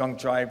 drunk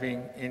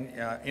driving,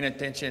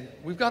 inattention.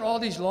 We've got all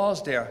these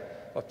laws there,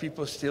 but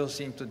people still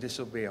seem to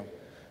disobey them.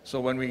 So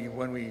when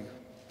we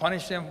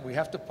punish them, we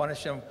have to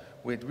punish them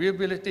with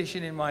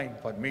rehabilitation in mind,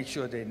 but make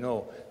sure they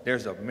know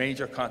there's a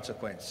major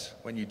consequence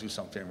when you do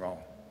something wrong.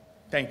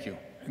 Thank you.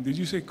 And did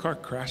you say car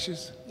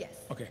crashes? Yes.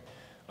 Okay.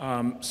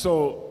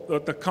 So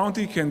what the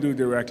county can do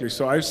directly,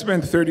 so I've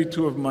spent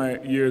 32 of my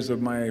years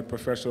of my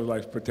professional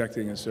life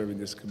protecting and serving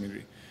this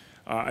community.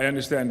 I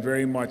understand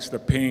very much the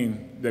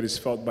pain that is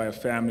felt by a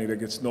family that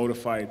gets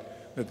notified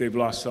that they've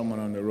lost someone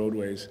on the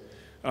roadways.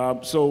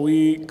 So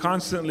we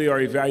constantly are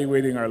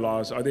evaluating our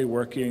laws. Are they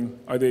working?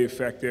 Are they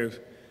effective?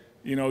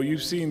 You know,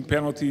 you've seen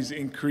penalties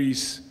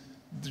increase,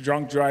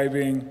 drunk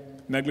driving,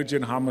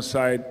 negligent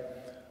homicide.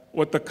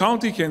 What the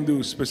county can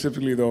do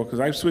specifically though, because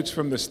I've switched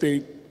from the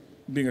state,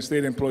 being a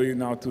state employee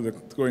now to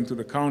going to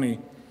the county,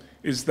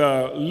 is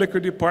the liquor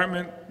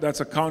department. That's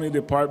a county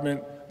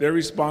department. They're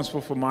responsible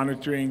for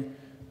monitoring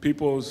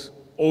people's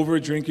over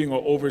drinking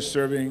or over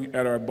serving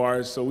at our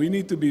bars. So we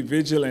need to be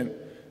vigilant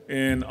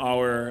in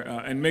our,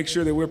 and make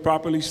sure that we're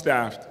properly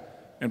staffed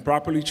and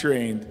properly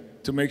trained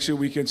to make sure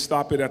we can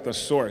stop it at the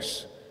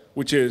source,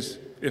 which is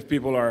if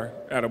people are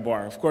at a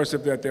bar. Of course,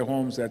 if they're at their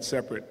homes, that's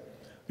separate.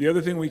 The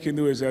other thing we can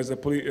do is, as the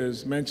police,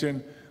 as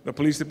mentioned, the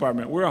police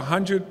department. We're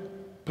 100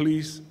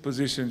 police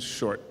positions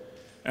short,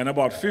 and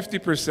about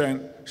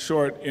 50%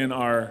 short in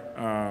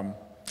our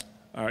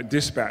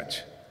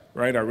dispatch,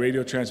 right? Our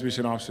radio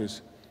transmission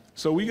officers.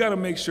 So we got to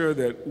make sure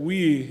that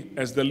we,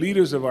 as the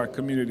leaders of our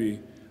community,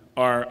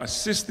 are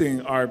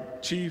assisting our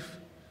chief,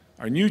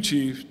 our new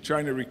chief,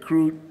 trying to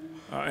recruit,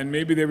 and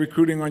maybe they're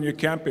recruiting on your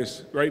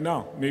campus right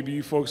now. Maybe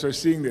you folks are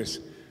seeing this,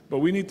 but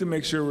we need to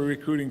make sure we're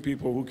recruiting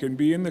people who can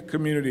be in the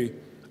community,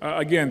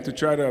 again, to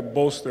try to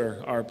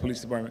bolster our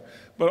police department.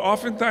 But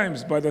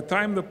oftentimes, by the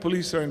time the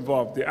police are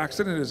involved, the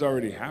accident has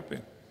already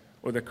happened,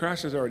 or the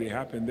crash has already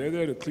happened. They're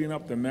there to clean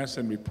up the mess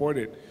and report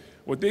it.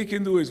 What they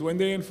can do is when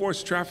they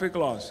enforce traffic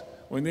laws,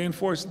 when they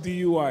enforce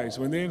DUIs,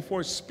 when they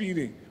enforce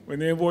speeding, when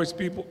they enforce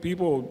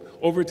people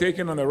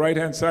overtaking on the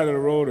right-hand side of the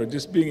road or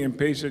just being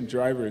impatient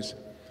drivers,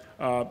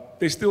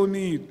 they still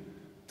need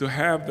to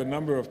have the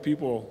number of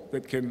people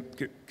that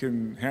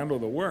can handle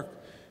the work.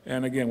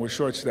 And again, we're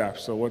short-staffed.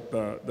 So what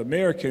the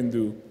mayor can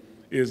do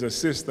is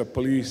assist the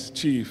police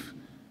chief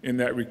in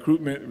that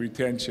recruitment,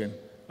 retention,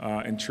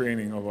 and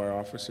training of our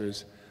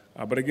officers.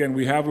 But again,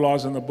 we have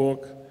laws in the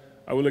book.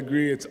 I will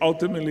agree it's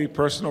ultimately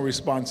personal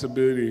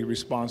responsibility,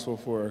 responsible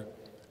for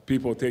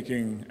people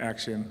taking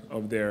action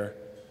of their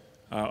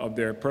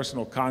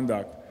personal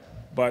conduct.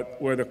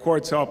 But where the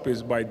courts help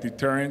is by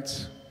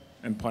deterrence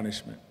and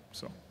punishment.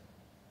 So,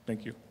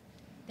 thank you.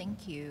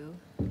 Thank you.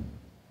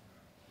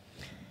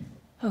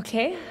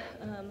 Okay,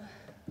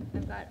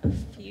 I've got a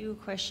few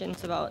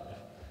questions about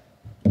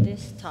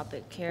this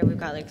topic here. We've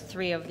got like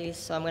 3 of these,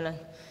 so I'm gonna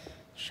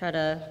try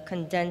to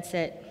condense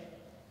it.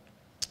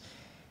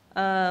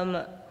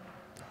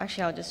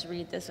 Actually, I'll just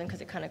read this one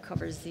because it kind of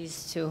covers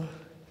these 2.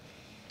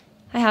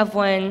 I have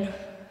one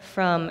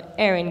from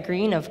Aaron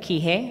Green of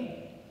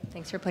Kihei.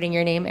 Thanks for putting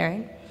your name,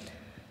 Aaron.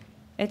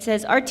 It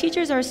says, our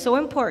teachers are so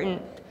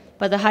important,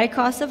 but the high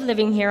cost of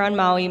living here on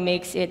Maui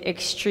makes it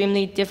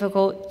extremely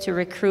difficult to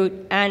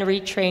recruit and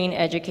retrain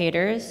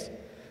educators.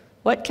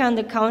 What can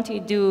the county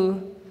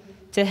do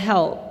to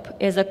help?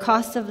 Is a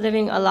cost of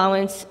living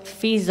allowance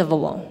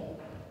feasible?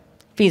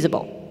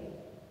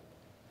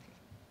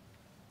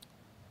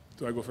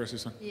 Do I go first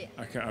this time? Yeah.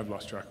 I've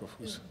lost track of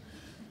who's.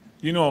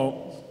 You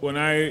know, when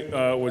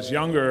I was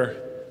younger,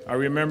 I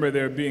remember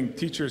there being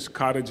teachers'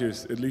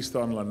 cottages, at least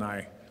on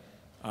Lanai.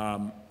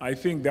 I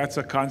think that's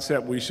a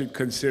concept we should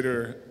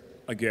consider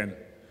again,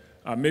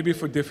 maybe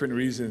for different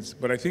reasons.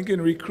 But I think in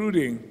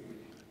recruiting,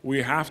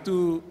 we have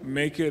to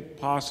make it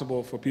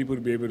possible for people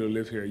to be able to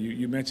live here.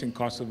 You mentioned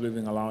cost of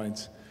living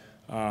allowance.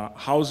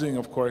 Housing,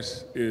 of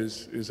course,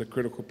 is a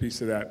critical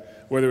piece of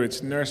that, whether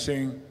it's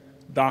nursing,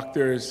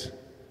 doctors,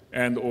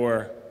 and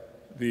or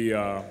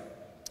the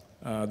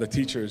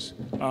teachers.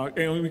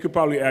 And we could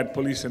probably add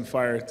police and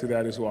fire to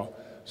that as well.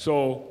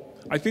 So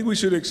I think we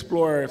should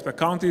explore if the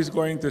county is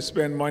going to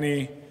spend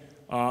money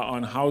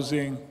on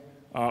housing,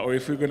 or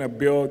if we're going to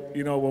build,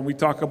 you know, when we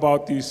talk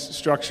about these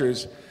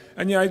structures,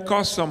 and yeah, it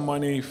costs some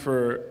money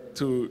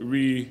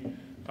to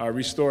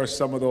restore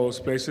some of those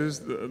places.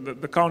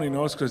 The county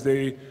knows because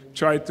they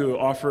tried to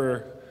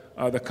offer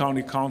the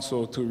county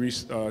council to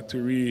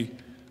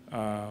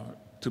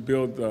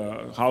build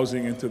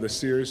housing into the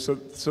Sears.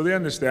 So they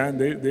understand,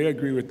 they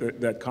agree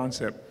with that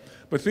concept.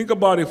 But think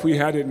about if we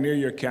had it near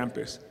your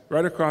campus,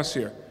 right across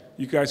here.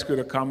 You guys could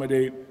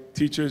accommodate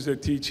teachers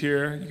that teach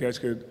here.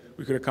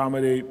 We could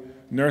accommodate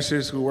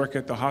nurses who work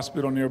at the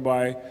hospital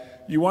nearby.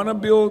 You want to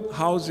build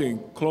housing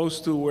close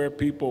to where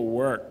people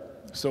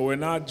work. So we're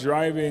not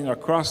driving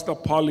across the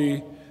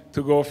poly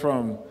to go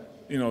from,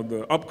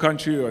 the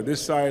upcountry or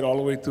this side all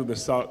the way to the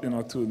south,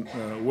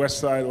 to west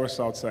side or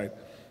south side.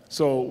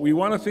 So we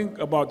want to think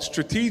about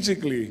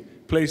strategically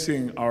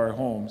placing our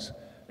homes.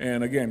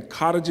 And again,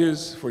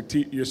 cottages for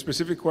your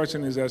specific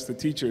question is as to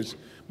teachers,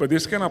 but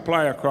this can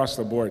apply across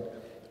the board.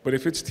 But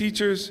if it's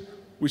teachers,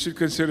 we should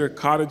consider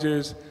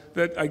cottages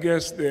that I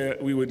guess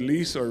that we would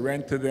lease or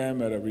rent to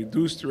them at a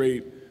reduced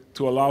rate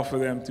to allow for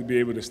them to be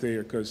able to stay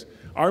here. Because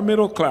our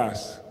middle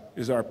class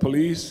is our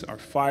police, our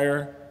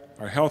fire,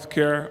 our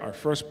healthcare, our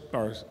first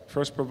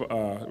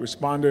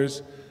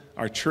responders,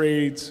 our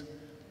trades.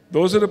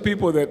 Those are the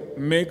people that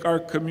make our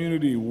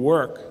community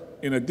work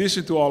in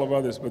addition to all of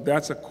others, but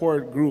that's a core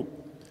group.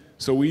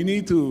 So we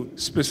need to,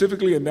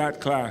 specifically in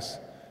that class,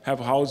 have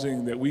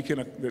housing that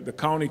that the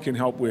county can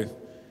help with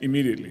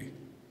immediately.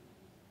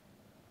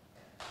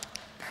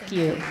 Thank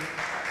you.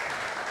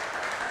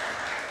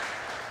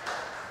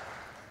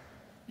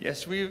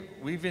 Yes,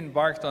 we've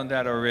embarked on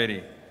that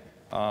already.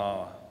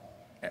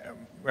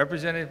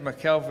 Representative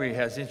McKelvey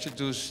has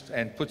introduced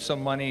and put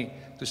some money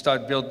to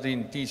start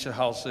building teacher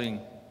housing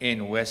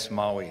in West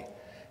Maui.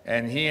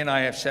 And he and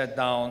I have sat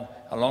down,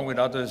 along with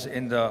others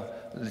in the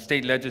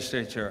state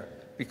legislature,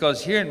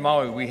 because here in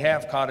Maui, we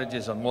have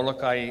cottages on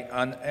Molokai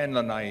and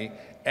Lanai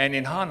and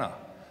in Hana.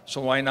 So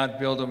why not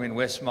build them in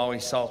West Maui,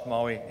 South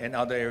Maui, and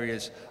other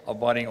areas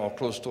abutting or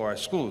close to our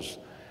schools?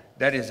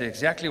 That is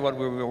exactly what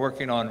we're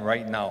working on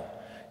right now.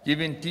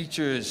 Giving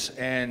teachers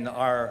and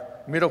our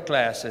middle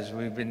class, as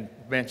we've been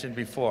mentioned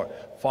before,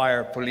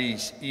 fire,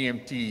 police,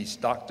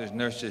 EMTs, doctors,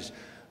 nurses,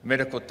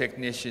 medical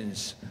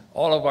technicians,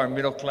 all of our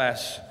middle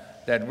class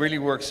that really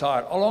works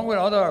hard, along with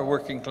other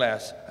working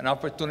class, an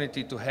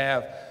opportunity to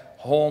have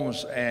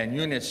homes and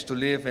units to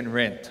live and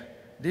rent.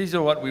 These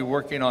are what we're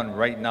working on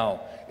right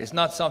now. It's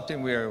not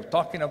something we're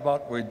talking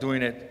about, we're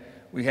doing it.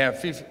 We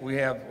have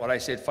what I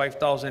said,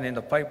 5,000 in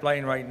the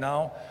pipeline right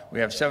now. We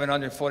have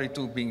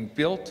 742 being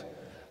built.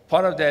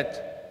 Part of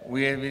that,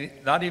 we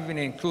have not even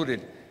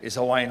included, is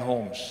Hawaiian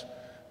Homes.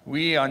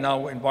 We are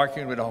now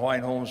embarking with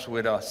Hawaiian Homes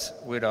with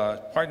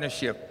a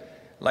partnership,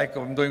 like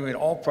I'm doing with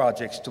all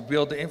projects, to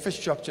build the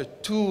infrastructure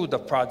to the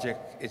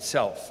project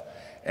itself.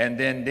 And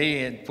then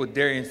they put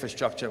their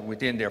infrastructure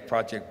within their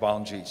project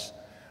boundaries.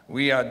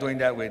 We are doing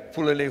that with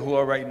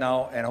Pulelehua right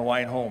now and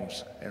Hawaiian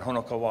Homes in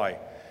Honokawai.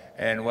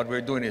 And what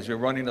we're doing is we're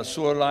running a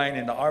sewer line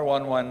and the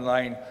R11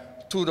 line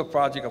to the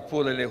project of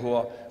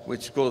Pulelehua,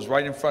 which goes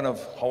right in front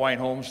of Hawaiian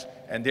Homes,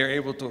 and they're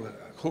able to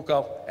hook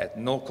up at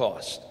no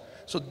cost.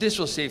 So this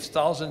will save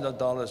thousands of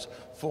dollars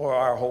for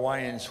our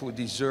Hawaiians who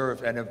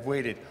deserve and have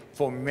waited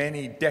for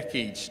many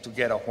decades to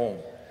get a home.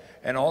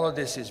 And all of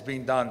this is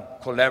being done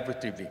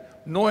collaboratively.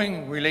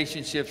 Knowing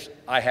relationships,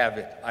 I have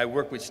it. I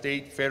work with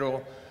state,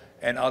 federal,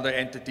 and other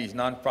entities,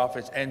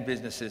 nonprofits and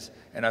businesses,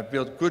 and I've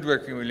built good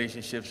working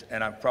relationships,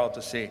 and I'm proud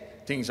to say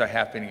things are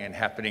happening and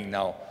happening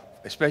now,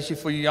 especially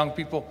for you young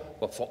people,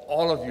 but for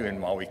all of you in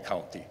Maui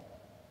County.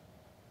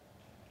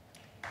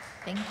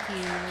 Thank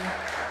you.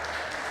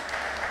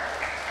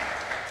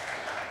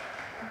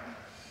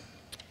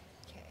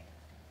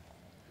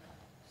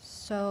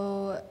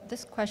 So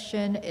this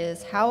question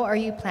is, how are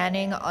you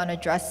planning on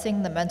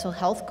addressing the mental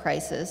health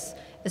crisis,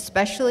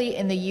 especially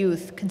in the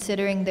youth,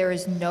 considering there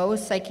is no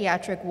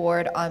psychiatric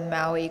ward on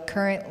Maui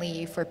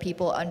currently for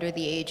people under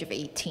the age of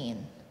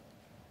 18?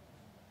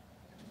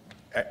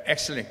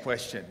 Excellent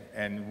question.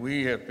 And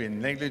we have been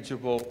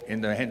negligible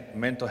in the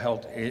mental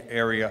health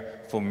area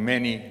for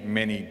many,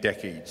 many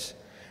decades.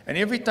 And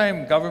every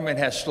time government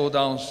has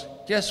slowdowns,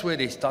 guess where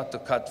they start to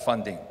cut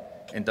funding?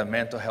 In the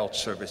mental health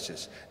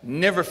services.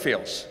 Never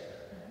fails.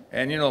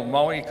 And you know,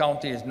 Maui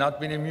County has not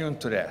been immune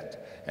to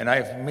that. And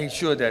I've made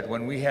sure that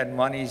when we had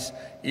monies,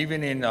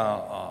 even in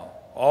all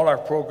our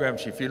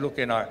programs, if you look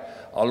in our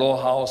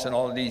Aloha House and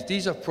all of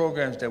these are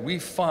programs that we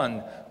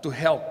fund to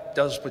help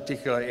those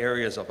particular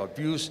areas of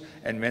abuse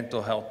and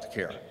mental health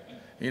care.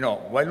 You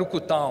know,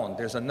 Wailuku Town,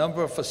 there's a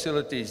number of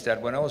facilities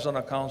that when I was on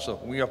the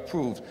council, we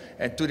approved,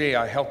 and today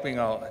are helping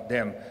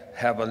them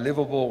have a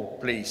livable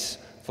place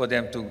for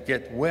them to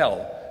get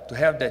well, to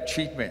have that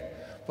treatment.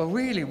 But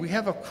really, we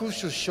have a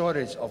crucial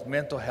shortage of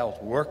mental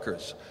health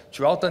workers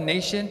throughout the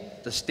nation,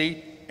 the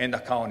state, and the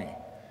county.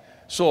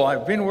 So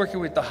I've been working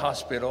with the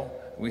hospital.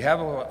 We have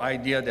an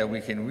idea that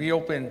we can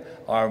reopen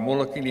our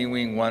Molokini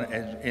Wing 1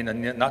 in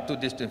a not too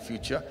distant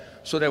future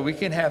so that we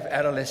can have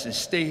adolescents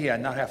stay here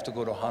and not have to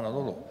go to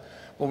Honolulu.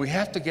 But we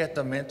have to get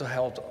the mental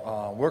health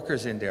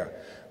workers in there.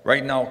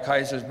 Right now,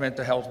 Kaiser's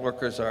mental health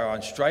workers are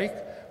on strike.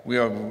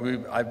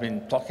 I've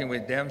been talking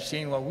with them,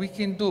 seeing what we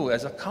can do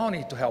as a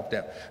county to help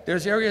them.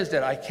 There's areas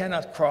that I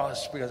cannot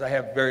cross because I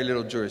have very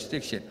little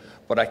jurisdiction,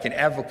 but I can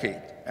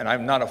advocate, and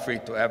I'm not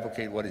afraid to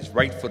advocate what is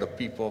right for the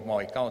people of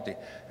Maui County,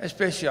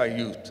 especially our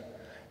youth.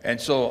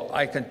 And so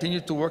I continue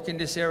to work in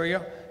this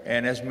area,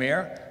 and as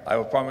mayor, I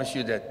will promise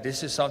you that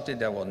this is something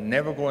that will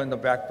never go in the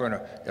back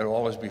burner. It will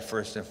always be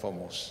first and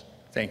foremost.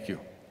 Thank you.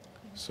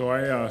 So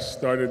I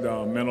started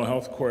a mental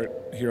health court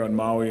here on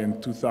Maui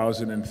in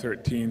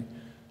 2013.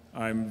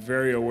 I'm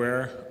very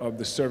aware of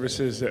the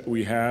services that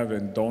we have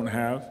and don't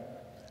have.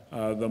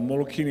 The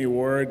Molokini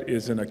ward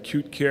is an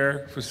acute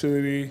care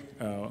facility.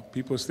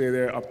 People stay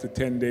there up to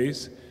 10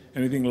 days.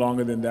 Anything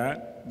longer than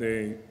that,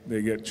 they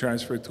get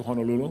transferred to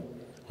Honolulu.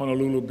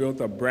 Honolulu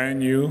built a brand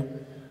new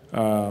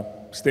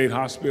state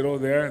hospital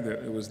there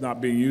that it was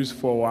not being used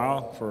for a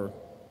while for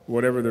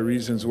whatever the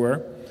reasons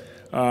were.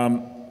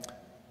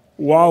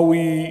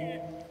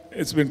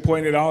 It's been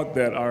pointed out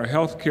that our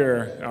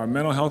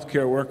mental health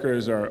care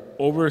workers are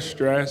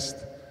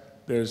overstressed.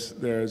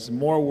 There's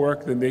more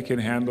work than they can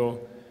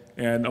handle.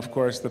 And of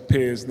course, the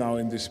pay is now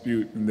in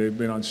dispute, and they've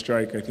been on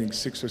strike, I think,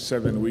 6 or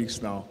 7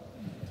 weeks now.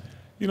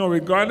 You know,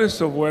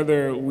 regardless of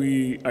whether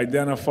we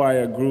identify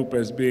a group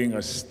as being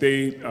a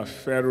state, a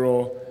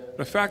federal,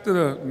 the fact of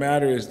the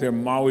matter is they're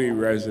Maui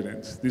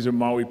residents. These are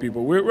Maui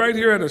people. We're right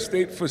here at a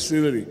state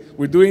facility.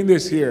 We're doing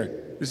this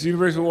here. This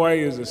University of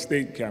Hawaii is a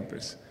state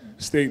campus,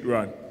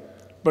 state-run.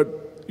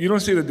 But you don't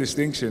see the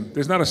distinction.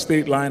 There's not a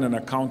state line and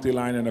a county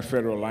line and a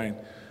federal line.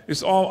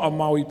 It's all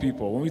Maui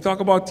people. When we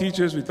talk about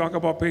teachers, we talk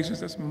about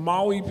patients, that's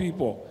Maui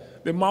people.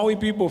 They're Maui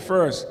people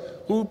first.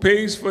 Who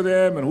pays for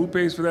them and who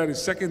pays for that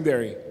is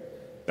secondary.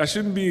 That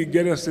shouldn't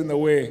get us in the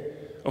way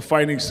of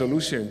finding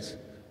solutions,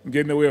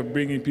 get in the way of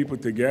bringing people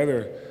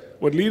together.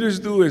 What leaders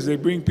do is they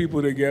bring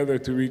people together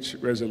to reach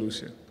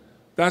resolution.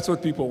 That's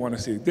what people want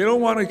to see. They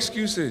don't want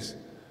excuses.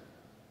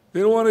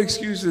 They don't want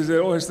excuses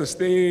that, oh, it's the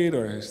state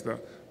or it's the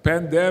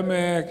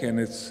pandemic and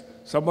it's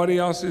somebody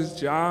else's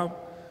job.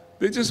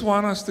 They just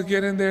want us to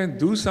get in there and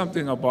do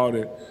something about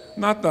it.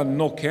 Not the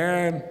no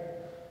can,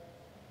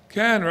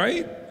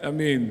 right? I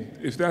mean,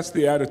 if that's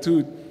the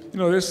attitude, you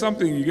know, there's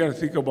something you got to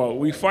think about.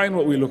 We find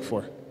what we look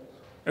for.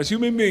 As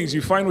human beings,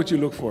 you find what you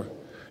look for.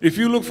 If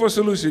you look for a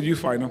solution, you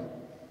find them.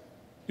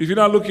 If you're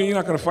not looking, you're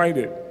not going to find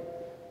it.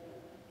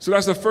 So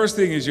that's the first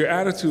thing, is your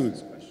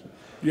attitude.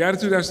 Your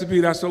attitude has to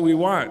be, that's what we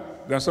want.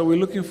 That's what we're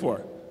looking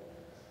for.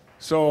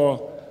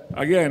 So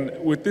again,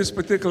 with this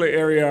particular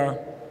area,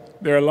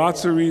 there are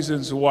lots of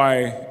reasons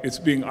why it's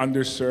being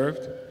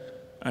underserved.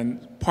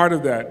 And part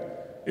of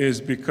that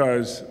is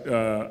because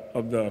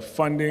of the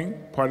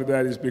funding. Part of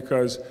that is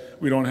because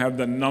we don't have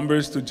the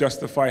numbers to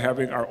justify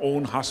having our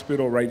own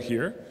hospital right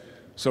here.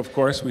 So of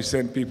course, we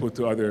send people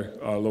to other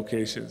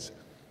locations.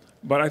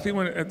 But I think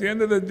at the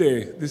end of the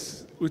day,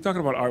 we're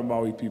talking about our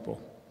Maui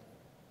people.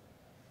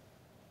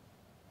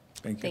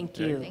 Thank you. Thank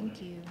you.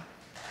 Thank you.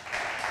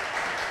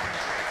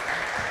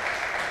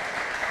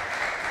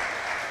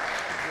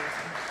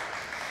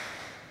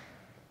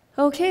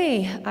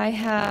 Okay, I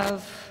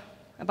have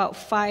about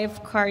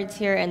 5 cards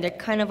here, and they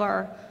kind of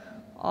are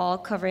all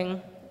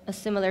covering a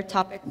similar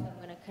topic. So I'm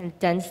going to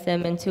condense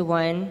them into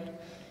one.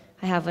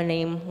 I have a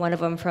name, one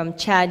of them from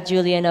Chad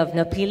Julian of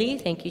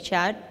Napili. Thank you,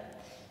 Chad.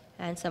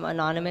 And some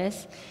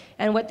anonymous.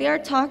 And what they are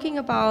talking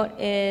about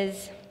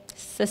is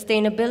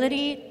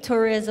sustainability,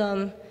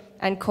 tourism,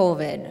 and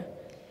COVID.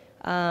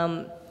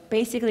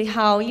 Basically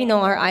how, you know,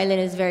 our island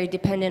is very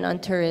dependent on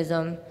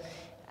tourism.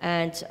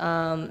 And,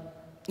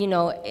 you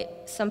know,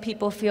 some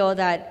people feel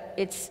that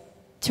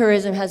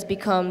tourism has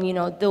become, you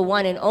know, the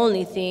one and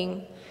only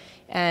thing,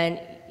 and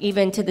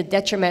even to the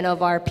detriment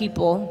of our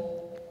people.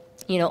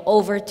 You know,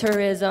 over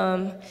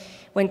tourism.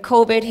 When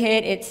COVID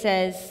hit, it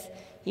says,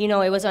 you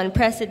know, it was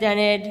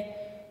unprecedented.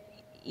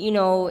 You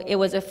know, it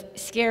was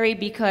scary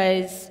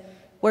because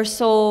we're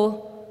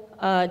so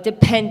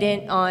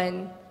dependent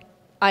on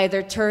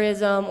either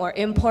tourism or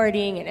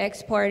importing and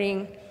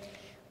exporting.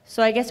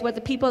 So I guess what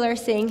the people are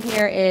saying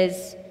here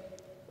is,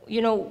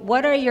 you know,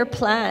 what are your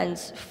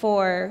plans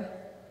for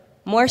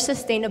more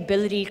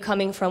sustainability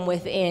coming from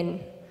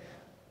within,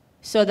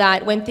 so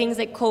that when things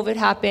like COVID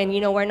happen,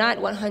 you know, we're not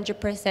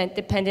 100%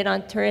 dependent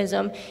on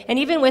tourism. And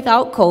even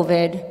without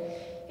COVID,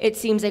 it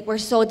seems like we're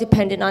so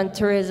dependent on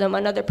tourism.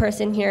 Another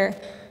person here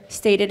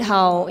stated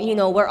how, you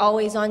know, we're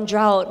always on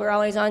drought. We're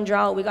always on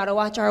drought. We got to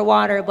watch our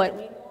water, but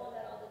we know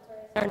that all the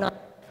tourists are not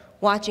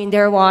watching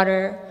their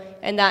water,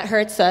 and that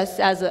hurts us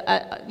as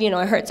you know,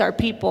 it hurts our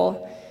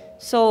people.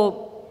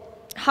 So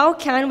how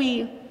can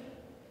we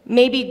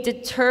maybe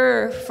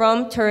deter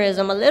from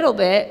tourism a little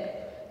bit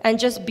and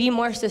just be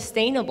more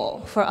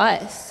sustainable for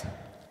us?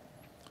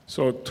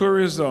 So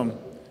tourism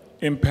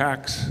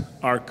impacts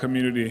our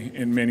community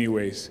in many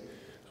ways.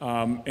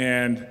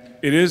 And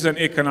it is an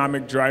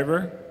economic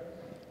driver,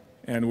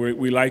 and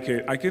we like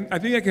it. I think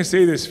I can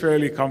say this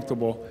fairly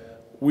comfortable.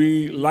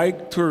 We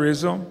like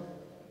tourism,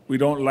 we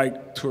don't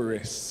like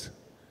tourists.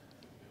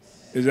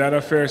 Is that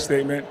a fair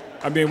statement?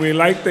 I mean, we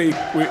like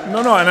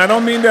no, and I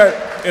don't mean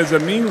that as a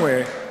mean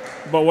way,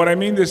 but what I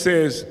mean to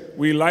say is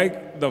we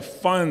like the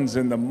funds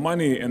and the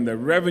money and the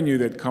revenue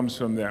that comes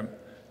from them.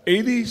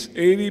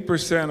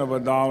 80% of a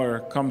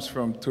dollar comes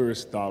from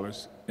tourist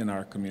dollars in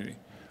our community.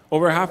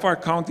 Over half our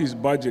county's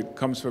budget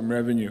comes from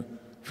revenue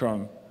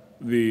from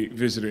the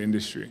visitor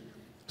industry.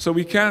 So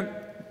we can't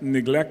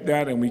neglect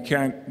that, and we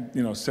can't,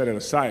 you know, set it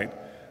aside.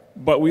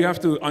 But we have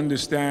to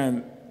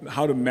understand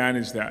how to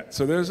manage that.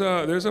 So there's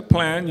a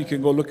plan. You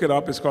can go look it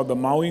up. It's called the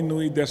Maui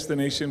Nui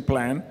Destination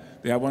Plan.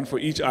 They have one for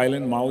each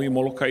island, Maui,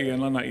 Molokai,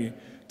 and Lanai.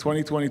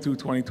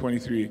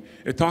 2022-2023.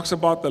 It talks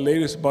about the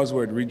latest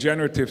buzzword,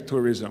 regenerative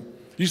tourism.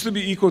 Used to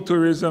be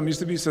ecotourism, used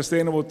to be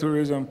sustainable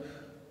tourism.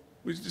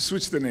 We just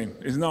switched the name.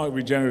 It's now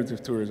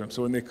regenerative tourism.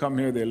 So when they come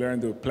here, they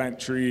learn to plant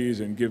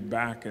trees and give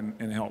back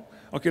and help.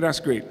 Okay, that's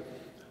great.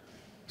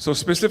 So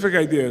specific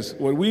ideas.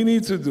 What we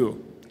need to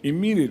do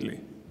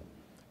immediately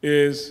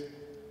is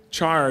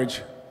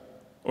change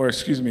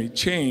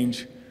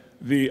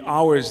the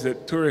hours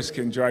that tourists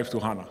can drive to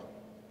Hana.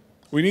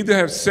 We need to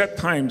have set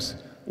times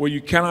where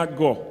you cannot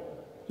go,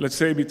 let's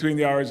say between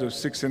the hours of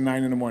 6 and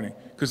 9 in the morning,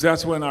 because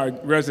that's when our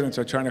residents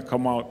are trying to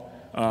come out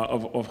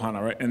of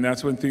Hana, right? And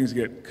that's when things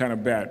get kind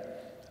of bad.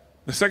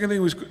 The second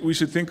thing we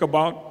should think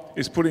about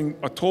is putting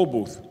a toll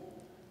booth.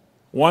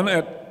 One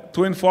at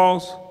Twin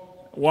Falls,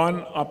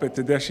 one up at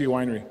Tedeschi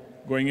Winery,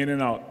 going in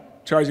and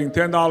out, charging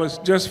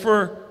 $10 just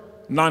for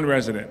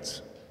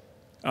non-residents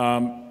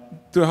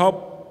to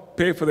help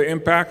pay for the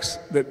impacts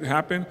that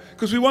happen.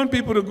 Because we want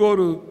people to go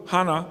to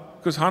Hana,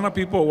 because Hana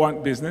people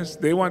want business.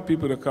 They want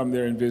people to come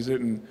there and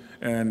visit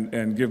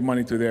and give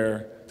money to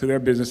their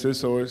businesses,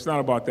 so it's not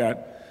about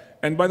that.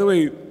 And by the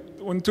way,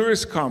 when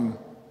tourists come,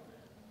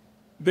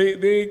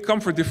 they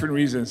come for different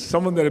reasons.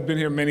 Someone that have been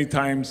here many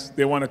times,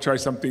 they want to try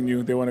something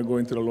new. They want to go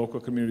into the local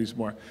communities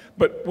more.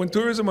 But when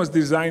tourism was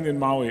designed in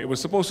Maui, it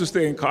was supposed to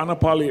stay in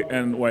Ka'anapali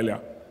and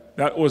Wailea.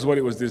 That was what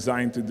it was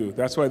designed to do.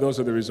 That's why those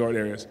are the resort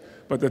areas.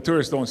 But the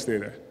tourists don't stay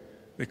there.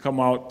 They come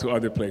out to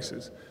other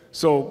places.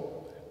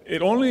 So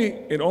it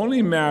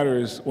only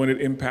matters when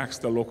it impacts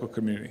the local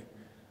community.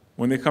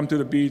 When they come to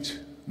the beach,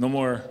 no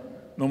more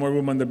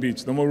room on the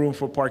beach, no more room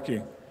for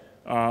parking.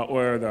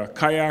 Or the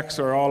kayaks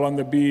are all on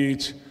the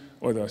beach,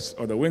 or the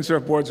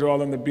windsurf boards are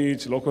all on the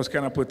beach. Locals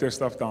cannot put their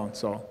stuff down.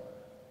 So,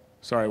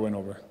 sorry I went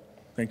over.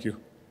 Thank you.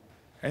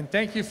 And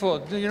thank you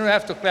for, you don't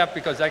have to clap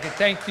because I can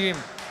thank him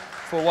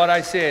for what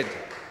I said.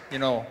 You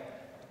know,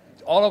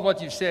 all of what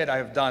you said I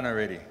have done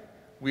already.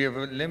 We have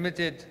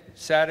limited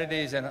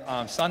Saturdays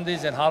and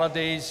Sundays and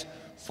holidays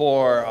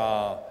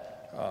for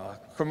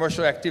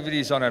commercial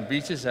activities on our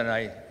beaches,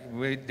 and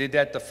we did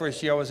that the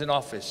first year I was in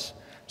office,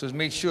 to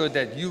make sure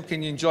that you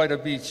can enjoy the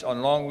beach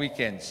on long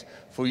weekends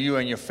for you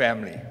and your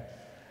family.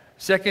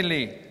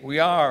 Secondly,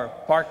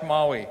 Park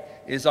Maui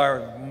is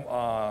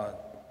our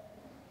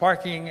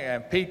parking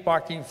and paid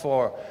parking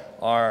for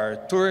our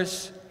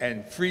tourists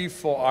and free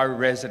for our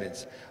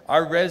residents.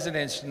 Our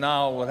residents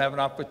now will have an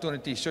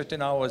opportunity,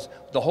 certain hours,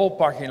 the whole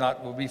parking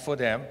lot will be for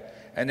them,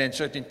 and then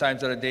certain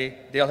times of the day,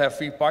 they'll have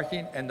free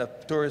parking and the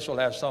tourists will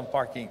have some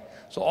parking.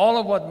 So all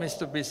of what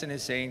Mr. Bissen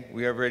is saying,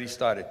 we have already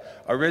started.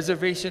 A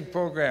reservation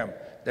program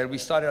that we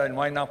started in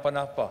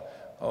Wainapanapa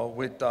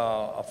with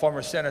a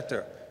former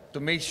senator to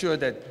make sure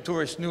that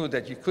tourists knew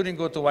that you couldn't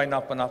go to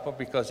Wainapanapa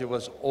because it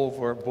was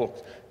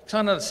overbooked.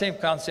 Kind of the same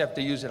concept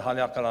they use at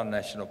Haleakala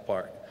National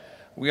Park.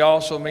 We are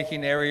also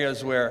making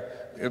areas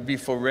where it would be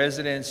for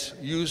residents'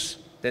 use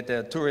that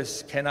the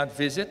tourists cannot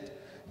visit,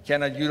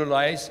 cannot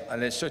utilize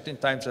unless certain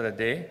times of the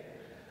day.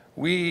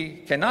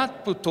 We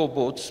cannot put toll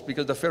boats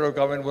because the federal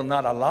government will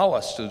not allow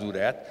us to do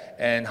that.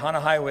 And Hana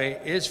Highway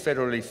is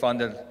federally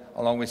funded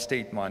along with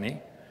state money,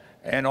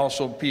 and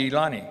also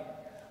Piilani.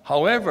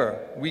 However,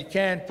 we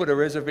can put a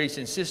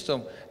reservation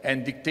system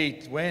and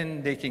dictate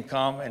when they can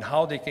come and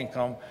how they can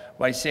come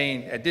by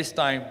saying, at this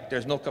time,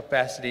 there's no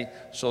capacity,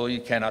 so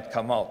you cannot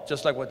come out,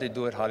 just like what they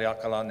do at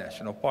Haleakala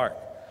National Park.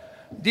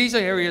 These are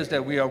areas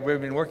that we've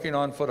been working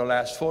on for the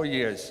last 4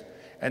 years.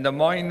 And the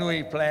Maui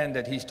Nui plan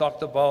that he's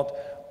talked about,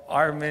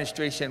 our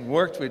administration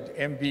worked with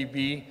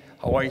MBB,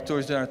 Hawaii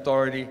Tourism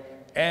Authority,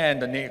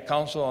 and the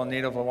Council on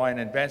Native Hawaiian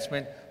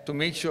Advancement to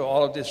make sure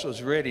all of this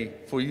was ready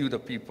for you, the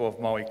people of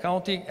Maui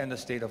County and the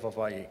state of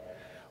Hawaii.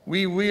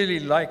 We really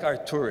like our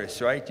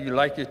tourists, right? You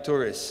like your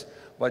tourists,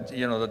 but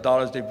you know, the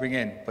dollars they bring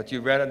in, but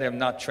you'd rather them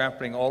not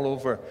trampling all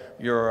over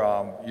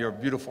your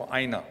beautiful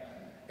Aina.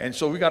 And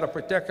so we got to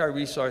protect our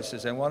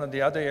resources. And one of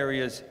the other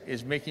areas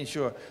is making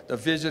sure the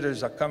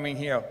visitors are coming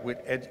here with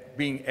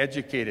being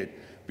educated,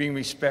 being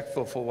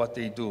respectful for what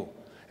they do,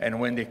 and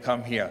when they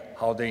come here,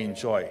 how they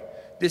enjoy.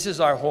 This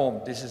is our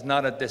home. This is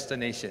not a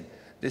destination.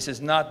 This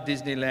is not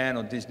Disneyland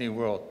or Disney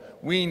World.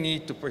 We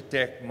need to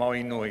protect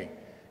Maui Nui,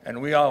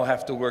 and we all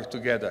have to work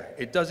together.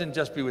 It doesn't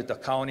just be with the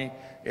county,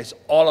 it's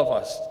all of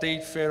us,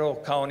 state, federal,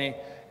 county,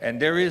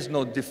 and there is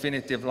no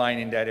definitive line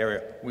in that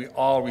area. We're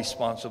all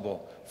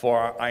responsible for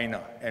our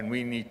Aina, and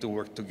we need to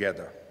work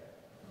together.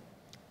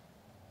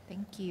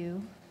 Thank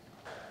you.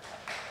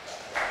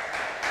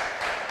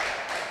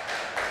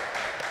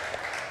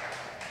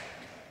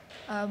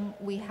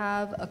 We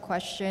have a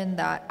question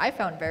that I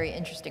found very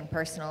interesting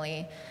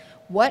personally.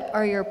 What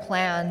are your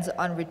plans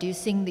on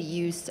reducing the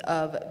use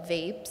of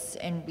vapes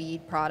and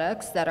weed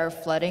products that are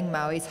flooding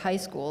Maui's high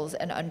schools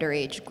and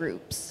underage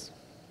groups?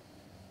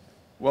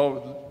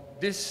 Well,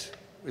 this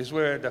is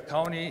where the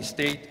county,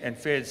 state, and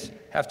feds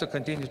have to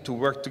continue to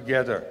work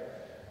together.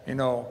 You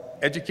know,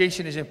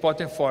 education is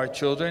important for our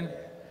children,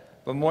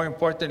 but more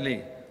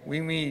importantly, we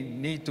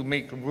need to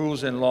make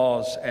rules and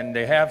laws, and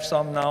they have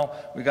some now.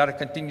 We got to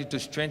continue to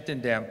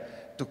strengthen them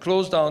to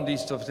close down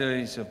these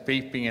facilities of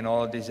vaping and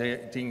all of these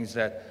things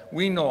that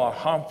we know are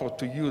harmful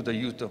to you, the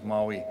youth of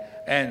Maui,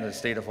 and the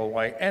state of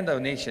Hawaii, and the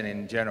nation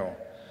in general.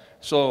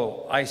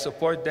 So I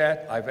support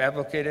that. I've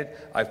advocated.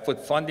 I've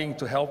put funding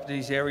to help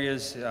these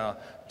areas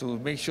to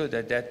make sure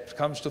that that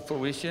comes to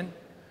fruition.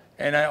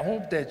 And I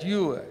hope that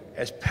you,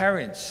 as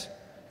parents,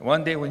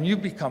 one day when you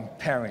become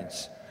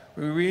parents,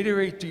 we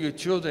reiterate to your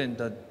children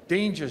the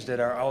dangers that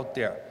are out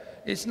there.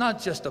 It's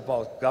not just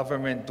about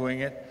government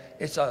doing it.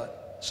 It's a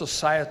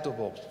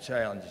societal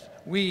challenge.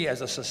 We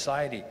as a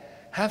society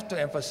have to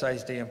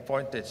emphasize the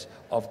importance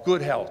of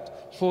good health,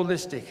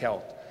 holistic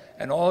health,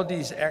 and all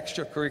these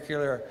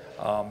extracurricular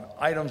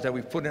items that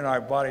we put in our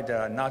body that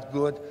are not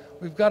good.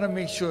 We've got to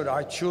make sure that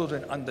our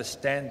children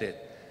understand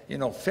it. You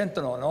know,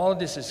 fentanyl and all of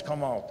this has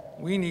come out.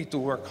 We need to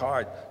work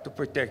hard to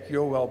protect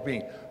your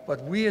well-being.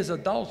 But we as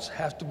adults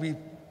have to be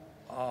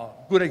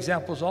good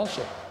examples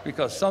also,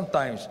 because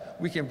sometimes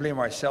we can blame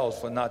ourselves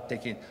for not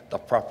taking the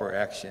proper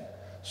action.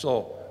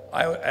 So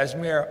as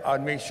mayor, I'll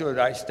make sure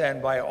that I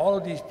stand by all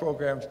of these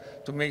programs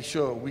to make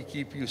sure we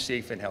keep you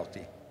safe and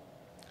healthy.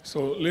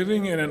 So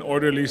living in an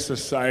orderly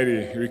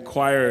society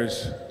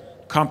requires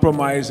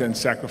compromise and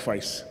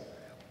sacrifice.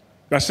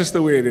 That's just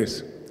the way it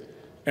is.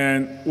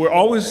 And we're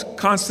always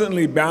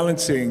constantly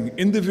balancing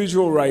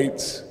individual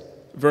rights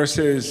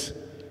versus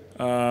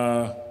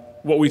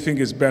what we think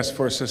is best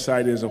for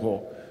society as a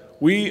whole.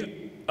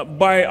 We,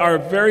 by our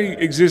very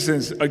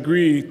existence,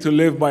 agree to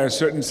live by a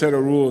certain set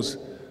of rules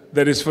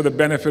that is for the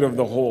benefit of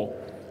the whole.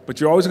 But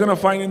you're always going to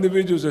find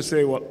individuals that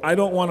say, well, I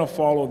don't want to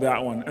follow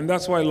that one. And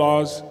that's why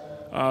laws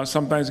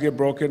sometimes get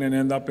broken and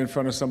end up in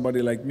front of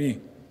somebody like me.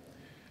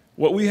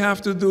 What we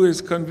have to do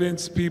is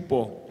convince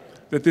people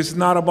that this is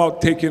not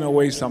about taking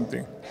away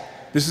something.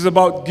 This is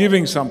about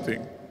giving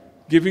something,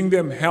 giving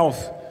them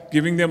health,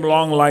 giving them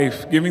long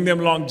life, giving them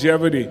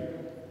longevity,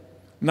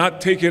 not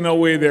taking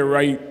away their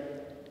right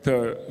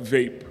to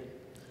vape.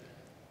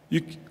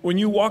 When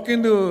you walk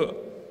into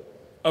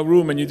a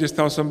room and you just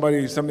tell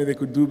somebody something they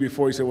could do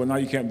before, you say, well, now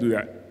you can't do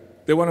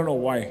that. They want to know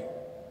why.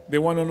 They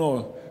want to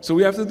know. So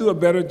we have to do a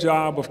better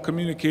job of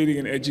communicating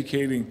and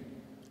educating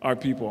our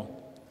people.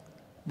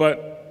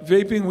 But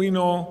vaping, we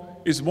know,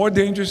 is more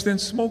dangerous than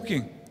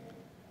smoking.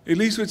 At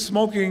least with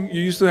smoking,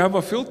 you used to have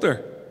a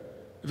filter.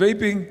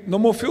 Vaping, no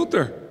more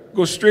filter.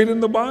 Goes straight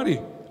in the body.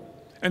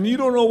 And you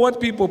don't know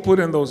what people put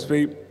in those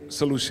vape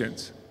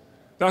solutions.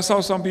 That's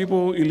how some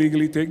people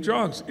illegally take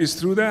drugs, is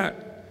through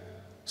that.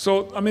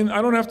 So, I mean,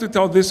 I don't have to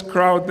tell this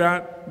crowd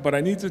that, but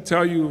I need to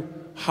tell you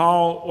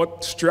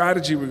what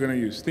strategy we're going to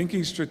use.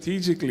 Thinking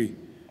strategically,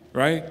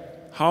 right?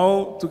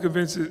 How to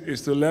convince it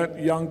is to let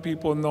young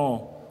people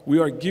know we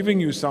are giving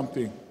you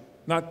something,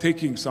 not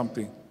taking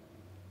something,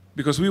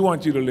 because we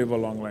want you to live a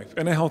long life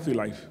and a healthy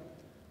life.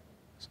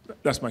 So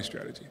that's my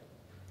strategy.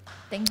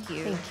 Thank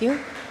you. Thank you.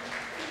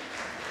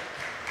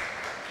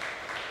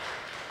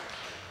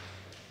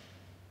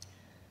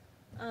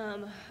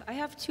 I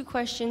have two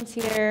questions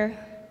here,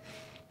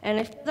 and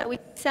I feel that we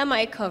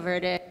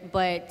semi-covered it,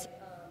 but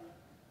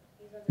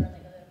these ones are like a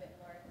little bit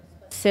more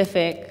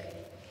specific,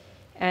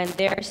 and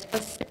they're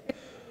specific,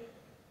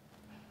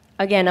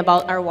 again,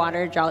 about our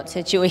water drought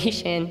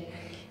situation.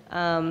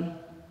 Let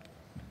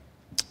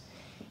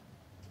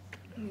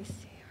me see.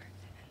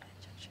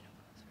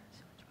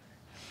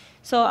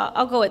 So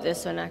I'll go with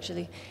this one,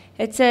 actually.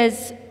 It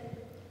says,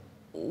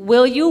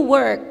 will you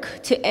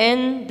work to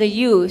end the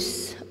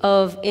use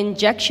of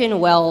injection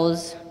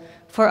wells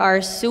for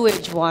our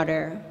sewage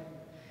water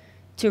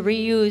to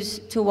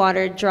reuse to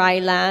water dry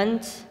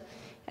land?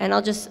 And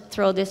I'll just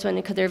throw this one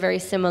because they're very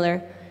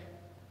similar.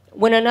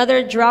 When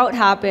another drought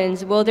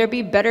happens, will there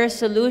be better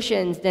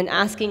solutions than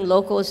asking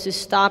locals to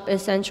stop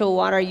essential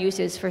water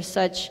uses for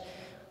such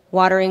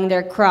watering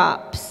their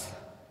crops?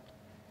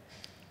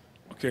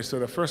 Okay, so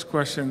the first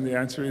question, the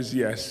answer is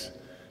yes.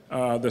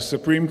 The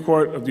Supreme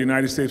Court of the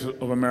United States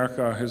of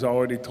America has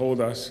already told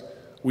us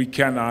we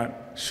cannot,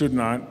 should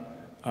not,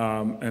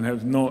 and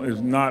is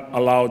not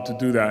allowed to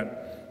do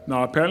that.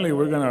 Now, apparently,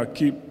 we're going to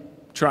keep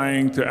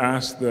trying to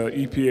ask the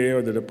EPA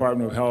or the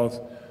Department of Health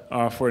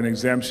for an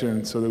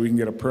exemption so that we can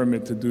get a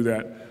permit to do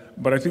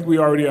that. But I think we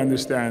already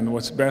understand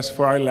what's best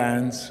for our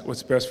lands,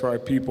 what's best for our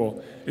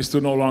people, is to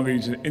no longer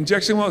use it.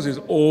 Injection wells is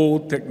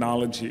old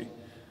technology.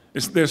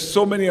 There's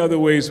so many other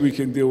ways we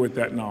can deal with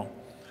that now.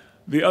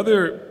 The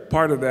other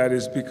part of that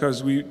is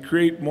because we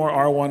create more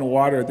R1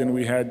 water than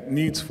we had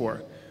needs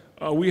for.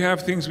 We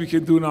have things we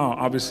can do now,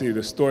 obviously,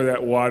 to store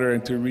that water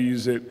and to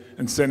reuse it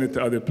and send it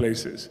to other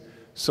places.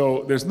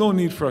 So there's no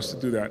need for us to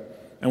do that.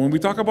 And when we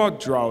talk about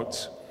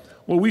droughts,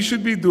 what we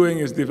should be doing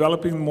is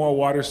developing more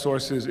water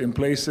sources in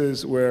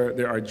places where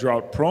they are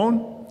drought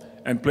prone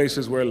and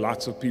places where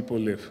lots of people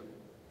live.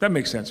 That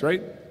makes sense,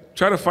 right?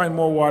 Try to find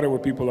more water where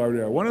people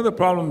already are. One of the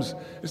problems,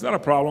 it's not a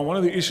problem, one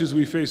of the issues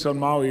we face on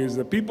Maui is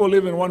that people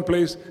live in one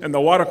place and the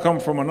water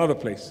comes from another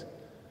place,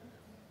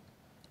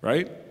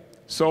 right?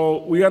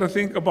 So we got to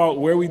think about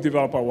where we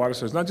develop our water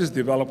sources, not just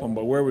develop them,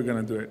 but where we're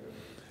going to do it.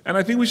 And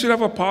I think we should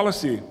have a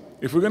policy.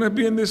 If we're going to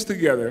be in this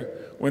together,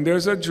 when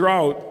there's a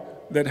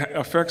drought, that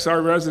affects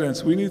our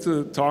residents, we need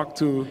to talk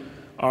to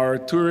our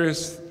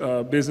tourist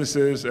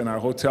businesses and our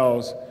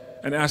hotels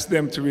and ask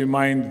them to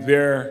remind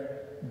their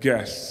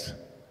guests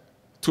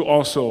to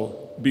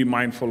also be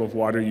mindful of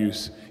water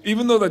use.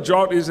 Even though the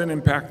drought isn't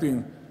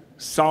impacting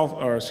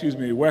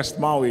West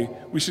Maui,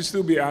 we should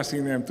still be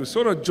asking them to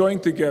sort of join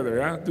together,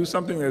 yeah? Do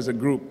something as a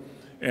group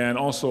and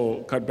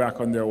also cut back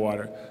on their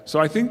water. So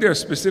I think there are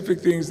specific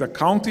things the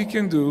county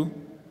can do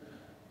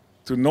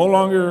to no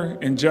longer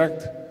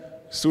inject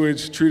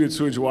treated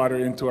sewage water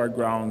into our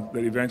ground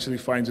that eventually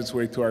finds its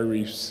way to our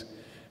reefs.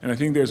 And I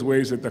think there's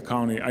ways that the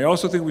county, I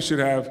also think we should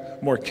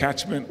have more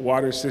catchment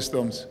water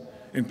systems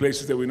in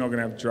places that we know are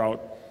gonna have drought.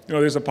 You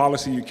know, there's a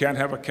policy, you can't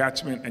have a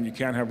catchment and you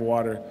can't have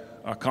water,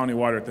 county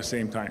water at the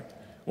same time.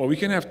 Well, we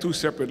can have two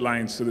separate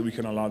lines so that we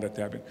can allow that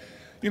to happen.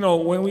 You know,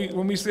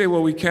 when we say,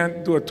 well, we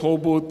can't do a toll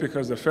booth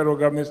because the federal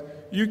government,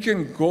 I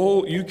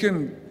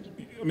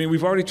mean,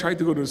 we've already tried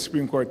to go to the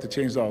Supreme Court to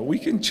change the law. We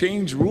can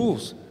change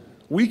rules.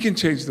 We can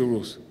change the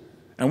rules.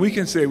 And we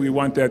can say we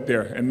want that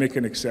there and make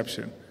an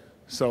exception.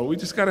 So we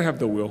just gotta have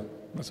the will.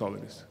 That's all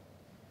it is.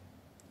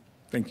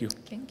 Thank you.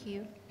 Thank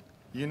you.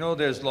 You know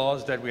there's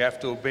laws that we have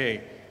to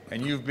obey,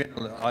 and you've been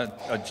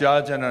a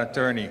judge and an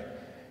attorney,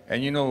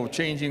 and you know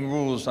changing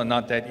rules are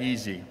not that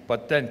easy.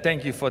 But then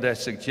thank you for that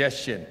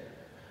suggestion.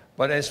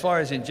 But as far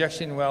as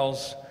injection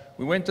wells,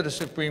 we went to the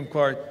Supreme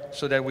Court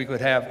so that we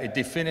could have a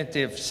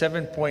definitive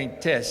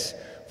 7-point test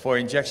for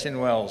injection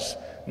wells,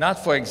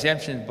 not for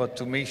exemption, but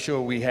to make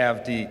sure we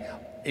have the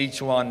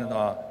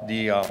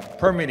H1,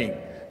 permitting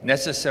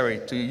necessary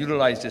to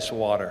utilize this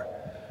water.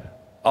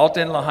 Out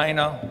in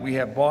Lahaina, we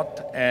have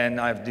bought and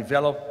I've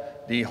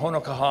developed the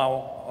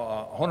Honokawai,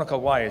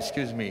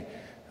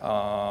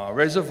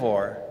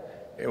 reservoir,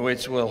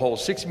 which will hold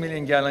 6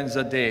 million gallons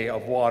a day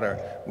of water,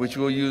 which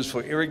we'll use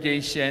for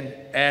irrigation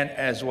and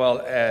as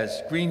well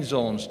as green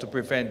zones to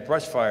prevent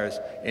brush fires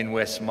in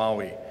West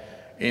Maui.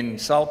 In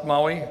South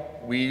Maui,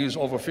 we use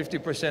over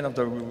 50% of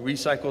the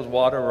recycled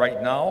water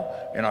right now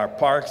in our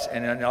parks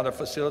and in other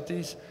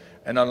facilities.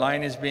 And a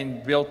line is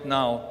being built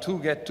now to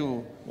get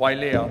to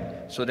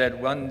Wailea so that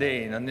one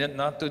day, in the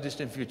not too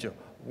distant future,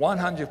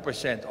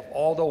 100% of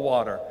all the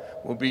water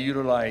will be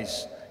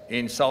utilized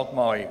in South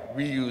Maui,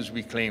 reused,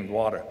 reclaimed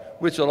water,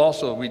 which will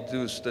also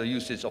reduce the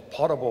usage of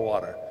potable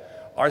water.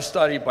 Our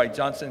study by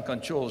Johnson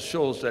Controls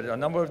shows that a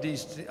number of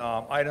these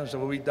items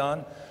will be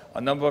done,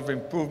 a number of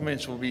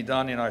improvements will be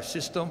done in our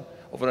system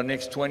over the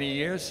next 20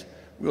 years.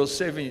 We'll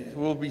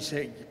be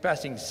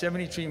passing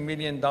 $73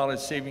 million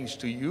savings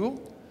to you,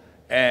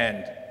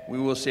 and we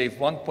will save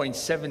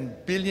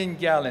 1.7 billion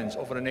gallons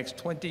over the next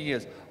 20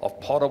 years of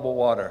potable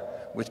water,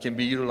 which can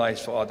be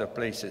utilized for other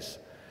places,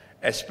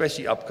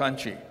 especially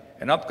upcountry.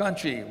 And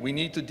upcountry, we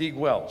need to dig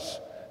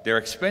wells. They're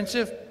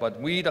expensive, but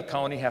we, the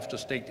county, have to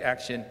take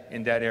action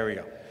in that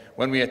area.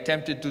 When we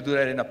attempted to do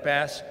that in the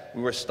past,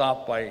 we were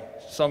stopped by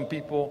some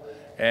people,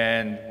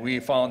 and we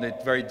found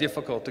it very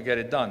difficult to get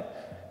it done.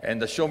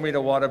 And the Show Me the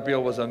Water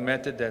bill was a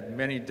method that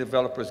many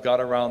developers got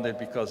around it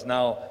because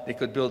now they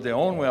could build their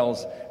own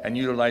wells and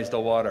utilize the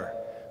water.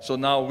 So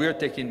now we're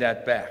taking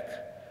that back.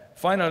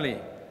 Finally,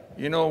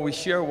 you know, we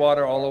share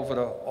water all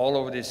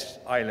over this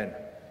island.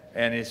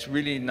 And it's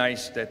really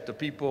nice that the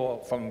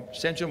people from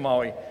Central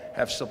Maui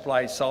have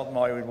supplied South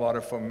Maui with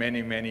water for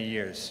many, many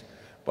years.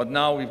 But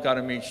now we've got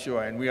to make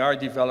sure, and we are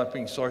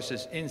developing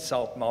sources in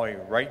South Maui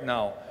right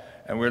now,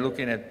 and we're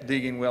looking at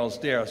digging wells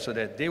there so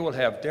that they will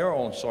have their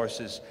own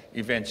sources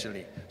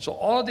eventually. So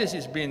all of this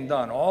is being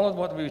done. All of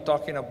what we were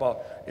talking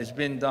about has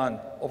been done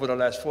over the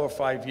last 4 or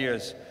 5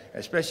 years,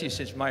 especially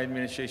since my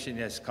administration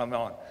has come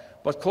on.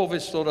 But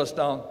COVID slowed us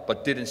down,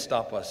 but didn't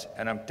stop us.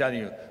 And I'm telling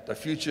you, the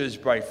future is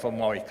bright for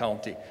Maui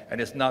County.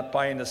 And it's not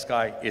pie in the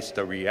sky, it's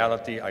the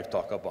reality I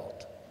talk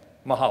about.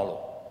 Mahalo.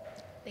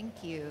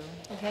 Thank you.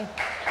 Okay.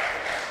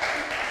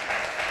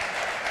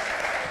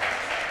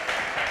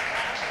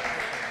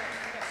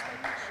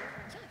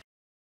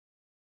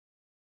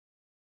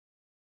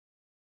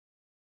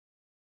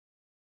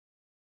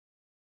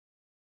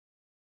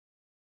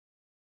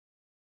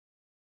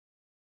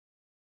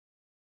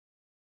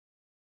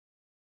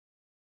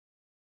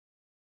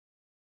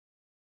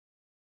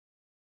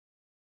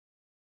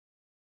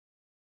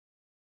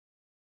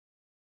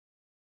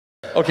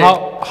 Okay.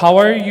 How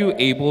are you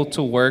able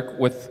to work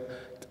with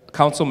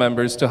council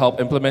members to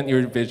help implement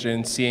your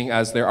vision, seeing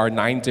as there are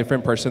 9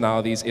 different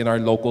personalities in our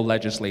local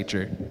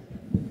legislature?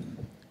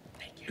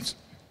 Thank you.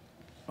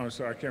 I'm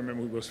sorry, I can't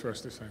remember who goes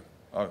first this time.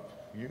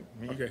 You,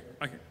 me? Okay.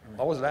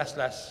 I was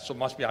last, so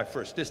must be I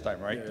first this time,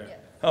 right?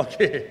 Yeah.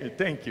 Okay,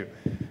 thank you.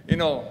 You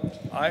know,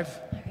 I've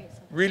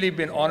really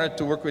been honored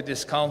to work with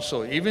this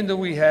council. Even though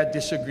we had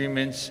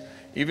disagreements,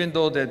 even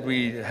though that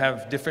we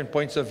have different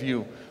points of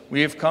view,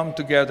 we have come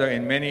together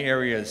in many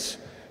areas.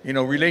 You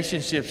know,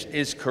 relationships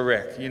is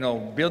correct. You know,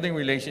 building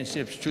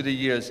relationships through the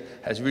years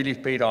has really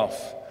paid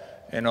off.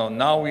 You know,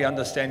 now we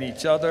understand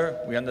each other,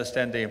 we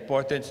understand the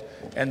importance,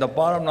 and the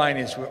bottom line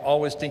is we're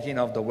always thinking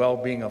of the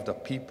well-being of the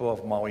people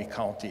of Maui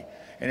County.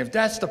 And if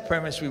that's the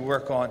premise we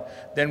work on,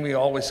 then we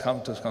always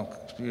come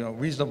to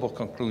reasonable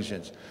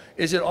conclusions.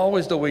 Is it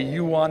always the way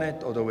you want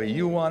it, or the way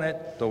you want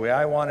it, the way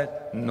I want it?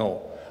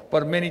 No.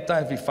 But many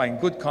times we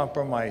find good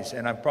compromise,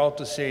 and I'm proud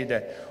to say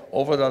that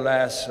over the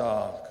last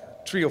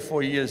 3 or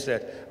 4 years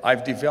that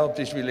I've developed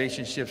these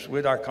relationships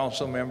with our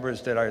council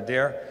members that are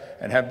there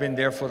and have been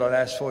there for the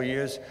last 4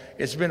 years.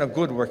 It's been a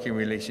good working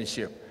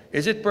relationship.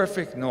 Is it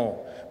perfect?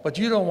 No. But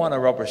you don't want a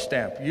rubber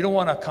stamp. You don't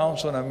want a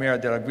council and a mayor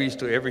that agrees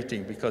to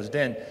everything, because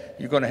then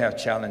you're going to have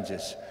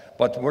challenges.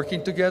 But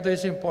working together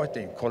is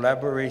important.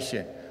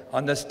 Collaboration,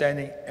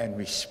 understanding, and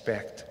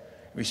respect.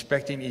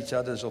 Respecting each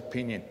other's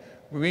opinion.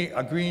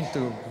 Agreeing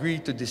to agree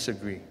to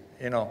disagree,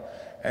 you know.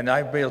 And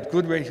I built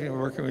good working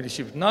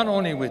relationships, not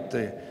only with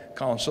the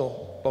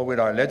council, but with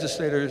our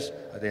legislators,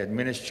 the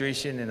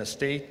administration in the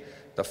state,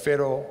 our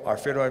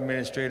federal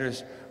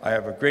administrators. I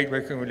have a great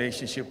working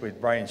relationship with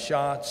Brian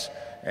Schatz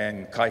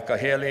and Kai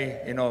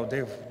Kahele. You know,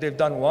 they've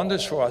done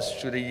wonders for us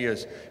through the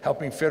years,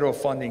 helping federal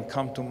funding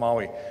come to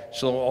Maui.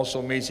 So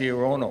also Mazie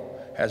Hirono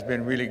has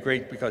been really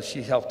great, because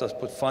she helped us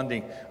put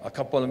funding, a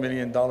couple of $1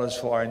 million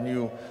for our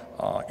new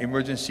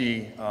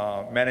emergency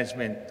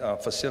management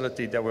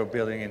facility that we're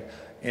building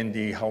in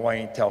the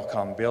Hawaiian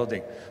Telecom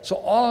building. So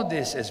all of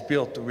this is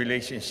built to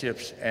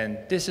relationships, and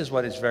this is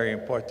what is very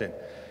important.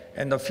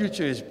 And the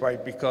future is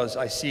bright, because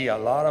I see a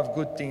lot of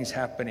good things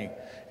happening,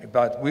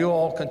 but we'll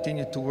all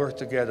continue to work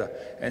together.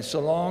 And so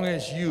long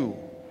as you,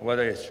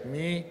 whether it's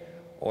me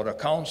or the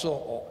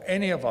council or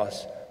any of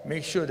us,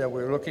 make sure that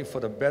we're looking for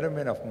the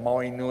betterment of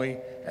Maui Nui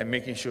and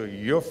making sure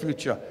your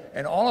future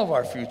and all of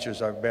our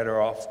futures are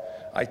better off,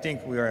 I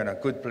think we are in a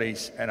good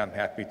place, and I'm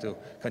happy to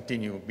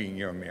continue being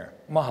your mayor.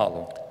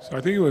 Mahalo. So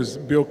I think it was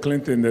Bill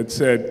Clinton that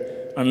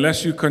said,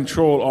 unless you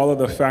control all of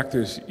the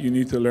factors, you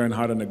need to learn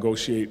how to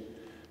negotiate.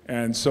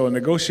 And so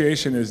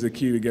negotiation is the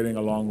key to getting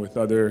along with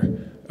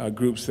other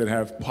groups that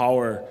have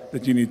power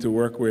that you need to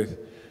work with.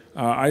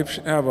 I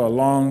have a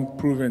long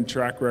proven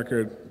track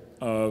record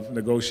of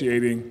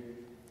negotiating,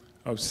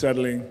 of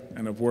settling,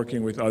 and of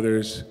working with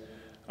others.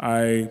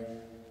 I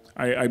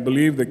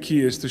believe the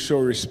key is to show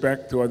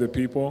respect to other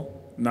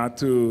people, not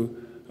to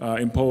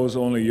impose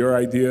only your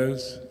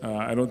ideas.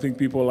 I don't think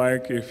people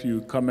like if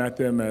you come at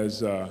them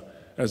as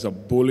a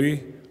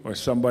bully, or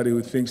somebody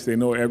who thinks they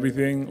know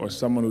everything, or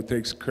someone who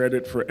takes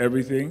credit for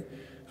everything.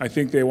 I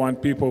think they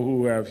want people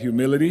who have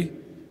humility.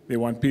 They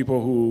want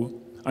people who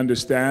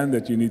understand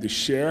that you need to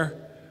share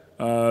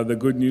the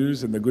good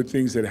news and the good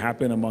things that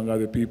happen among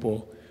other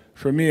people.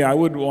 For me, I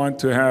would want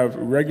to have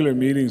regular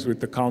meetings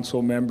with the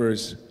council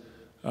members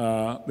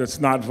that's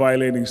not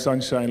violating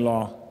sunshine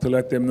law, to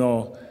let them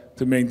know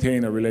to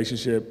maintain a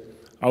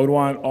relationship. I would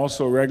want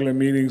also regular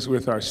meetings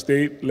with our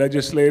state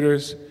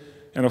legislators,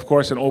 and of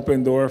course an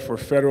open door for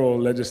federal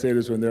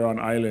legislators when they're on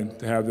island,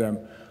 to have them.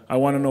 I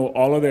want to know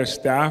all of their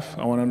staff.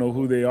 I want to know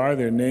who they are,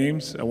 their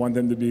names. I want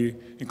them to be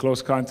in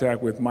close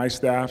contact with my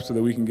staff so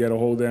that we can get a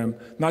hold of them,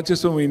 not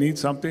just when we need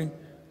something,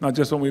 not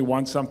just when we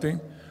want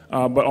something,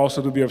 but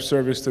also to be of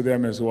service to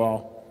them as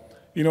well.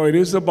 You know, it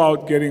is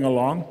about getting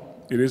along.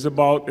 It is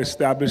about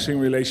establishing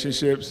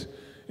relationships.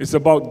 It's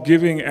about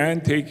giving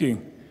and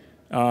taking.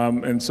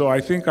 And so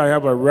I think I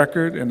have a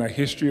record and a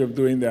history of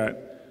doing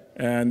that.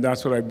 And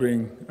that's what I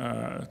bring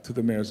to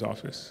the mayor's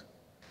office.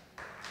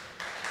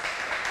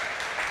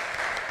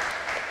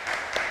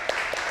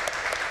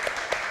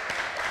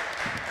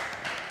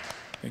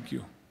 Thank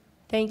you.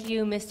 Thank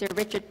you, Mr.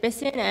 Richard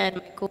Bissen and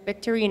Michael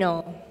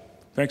Victorino.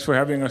 Thanks for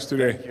having us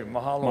today. Thank you.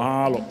 Mahalo.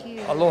 Mahalo. Thank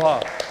you. Aloha.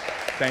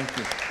 Thank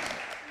you.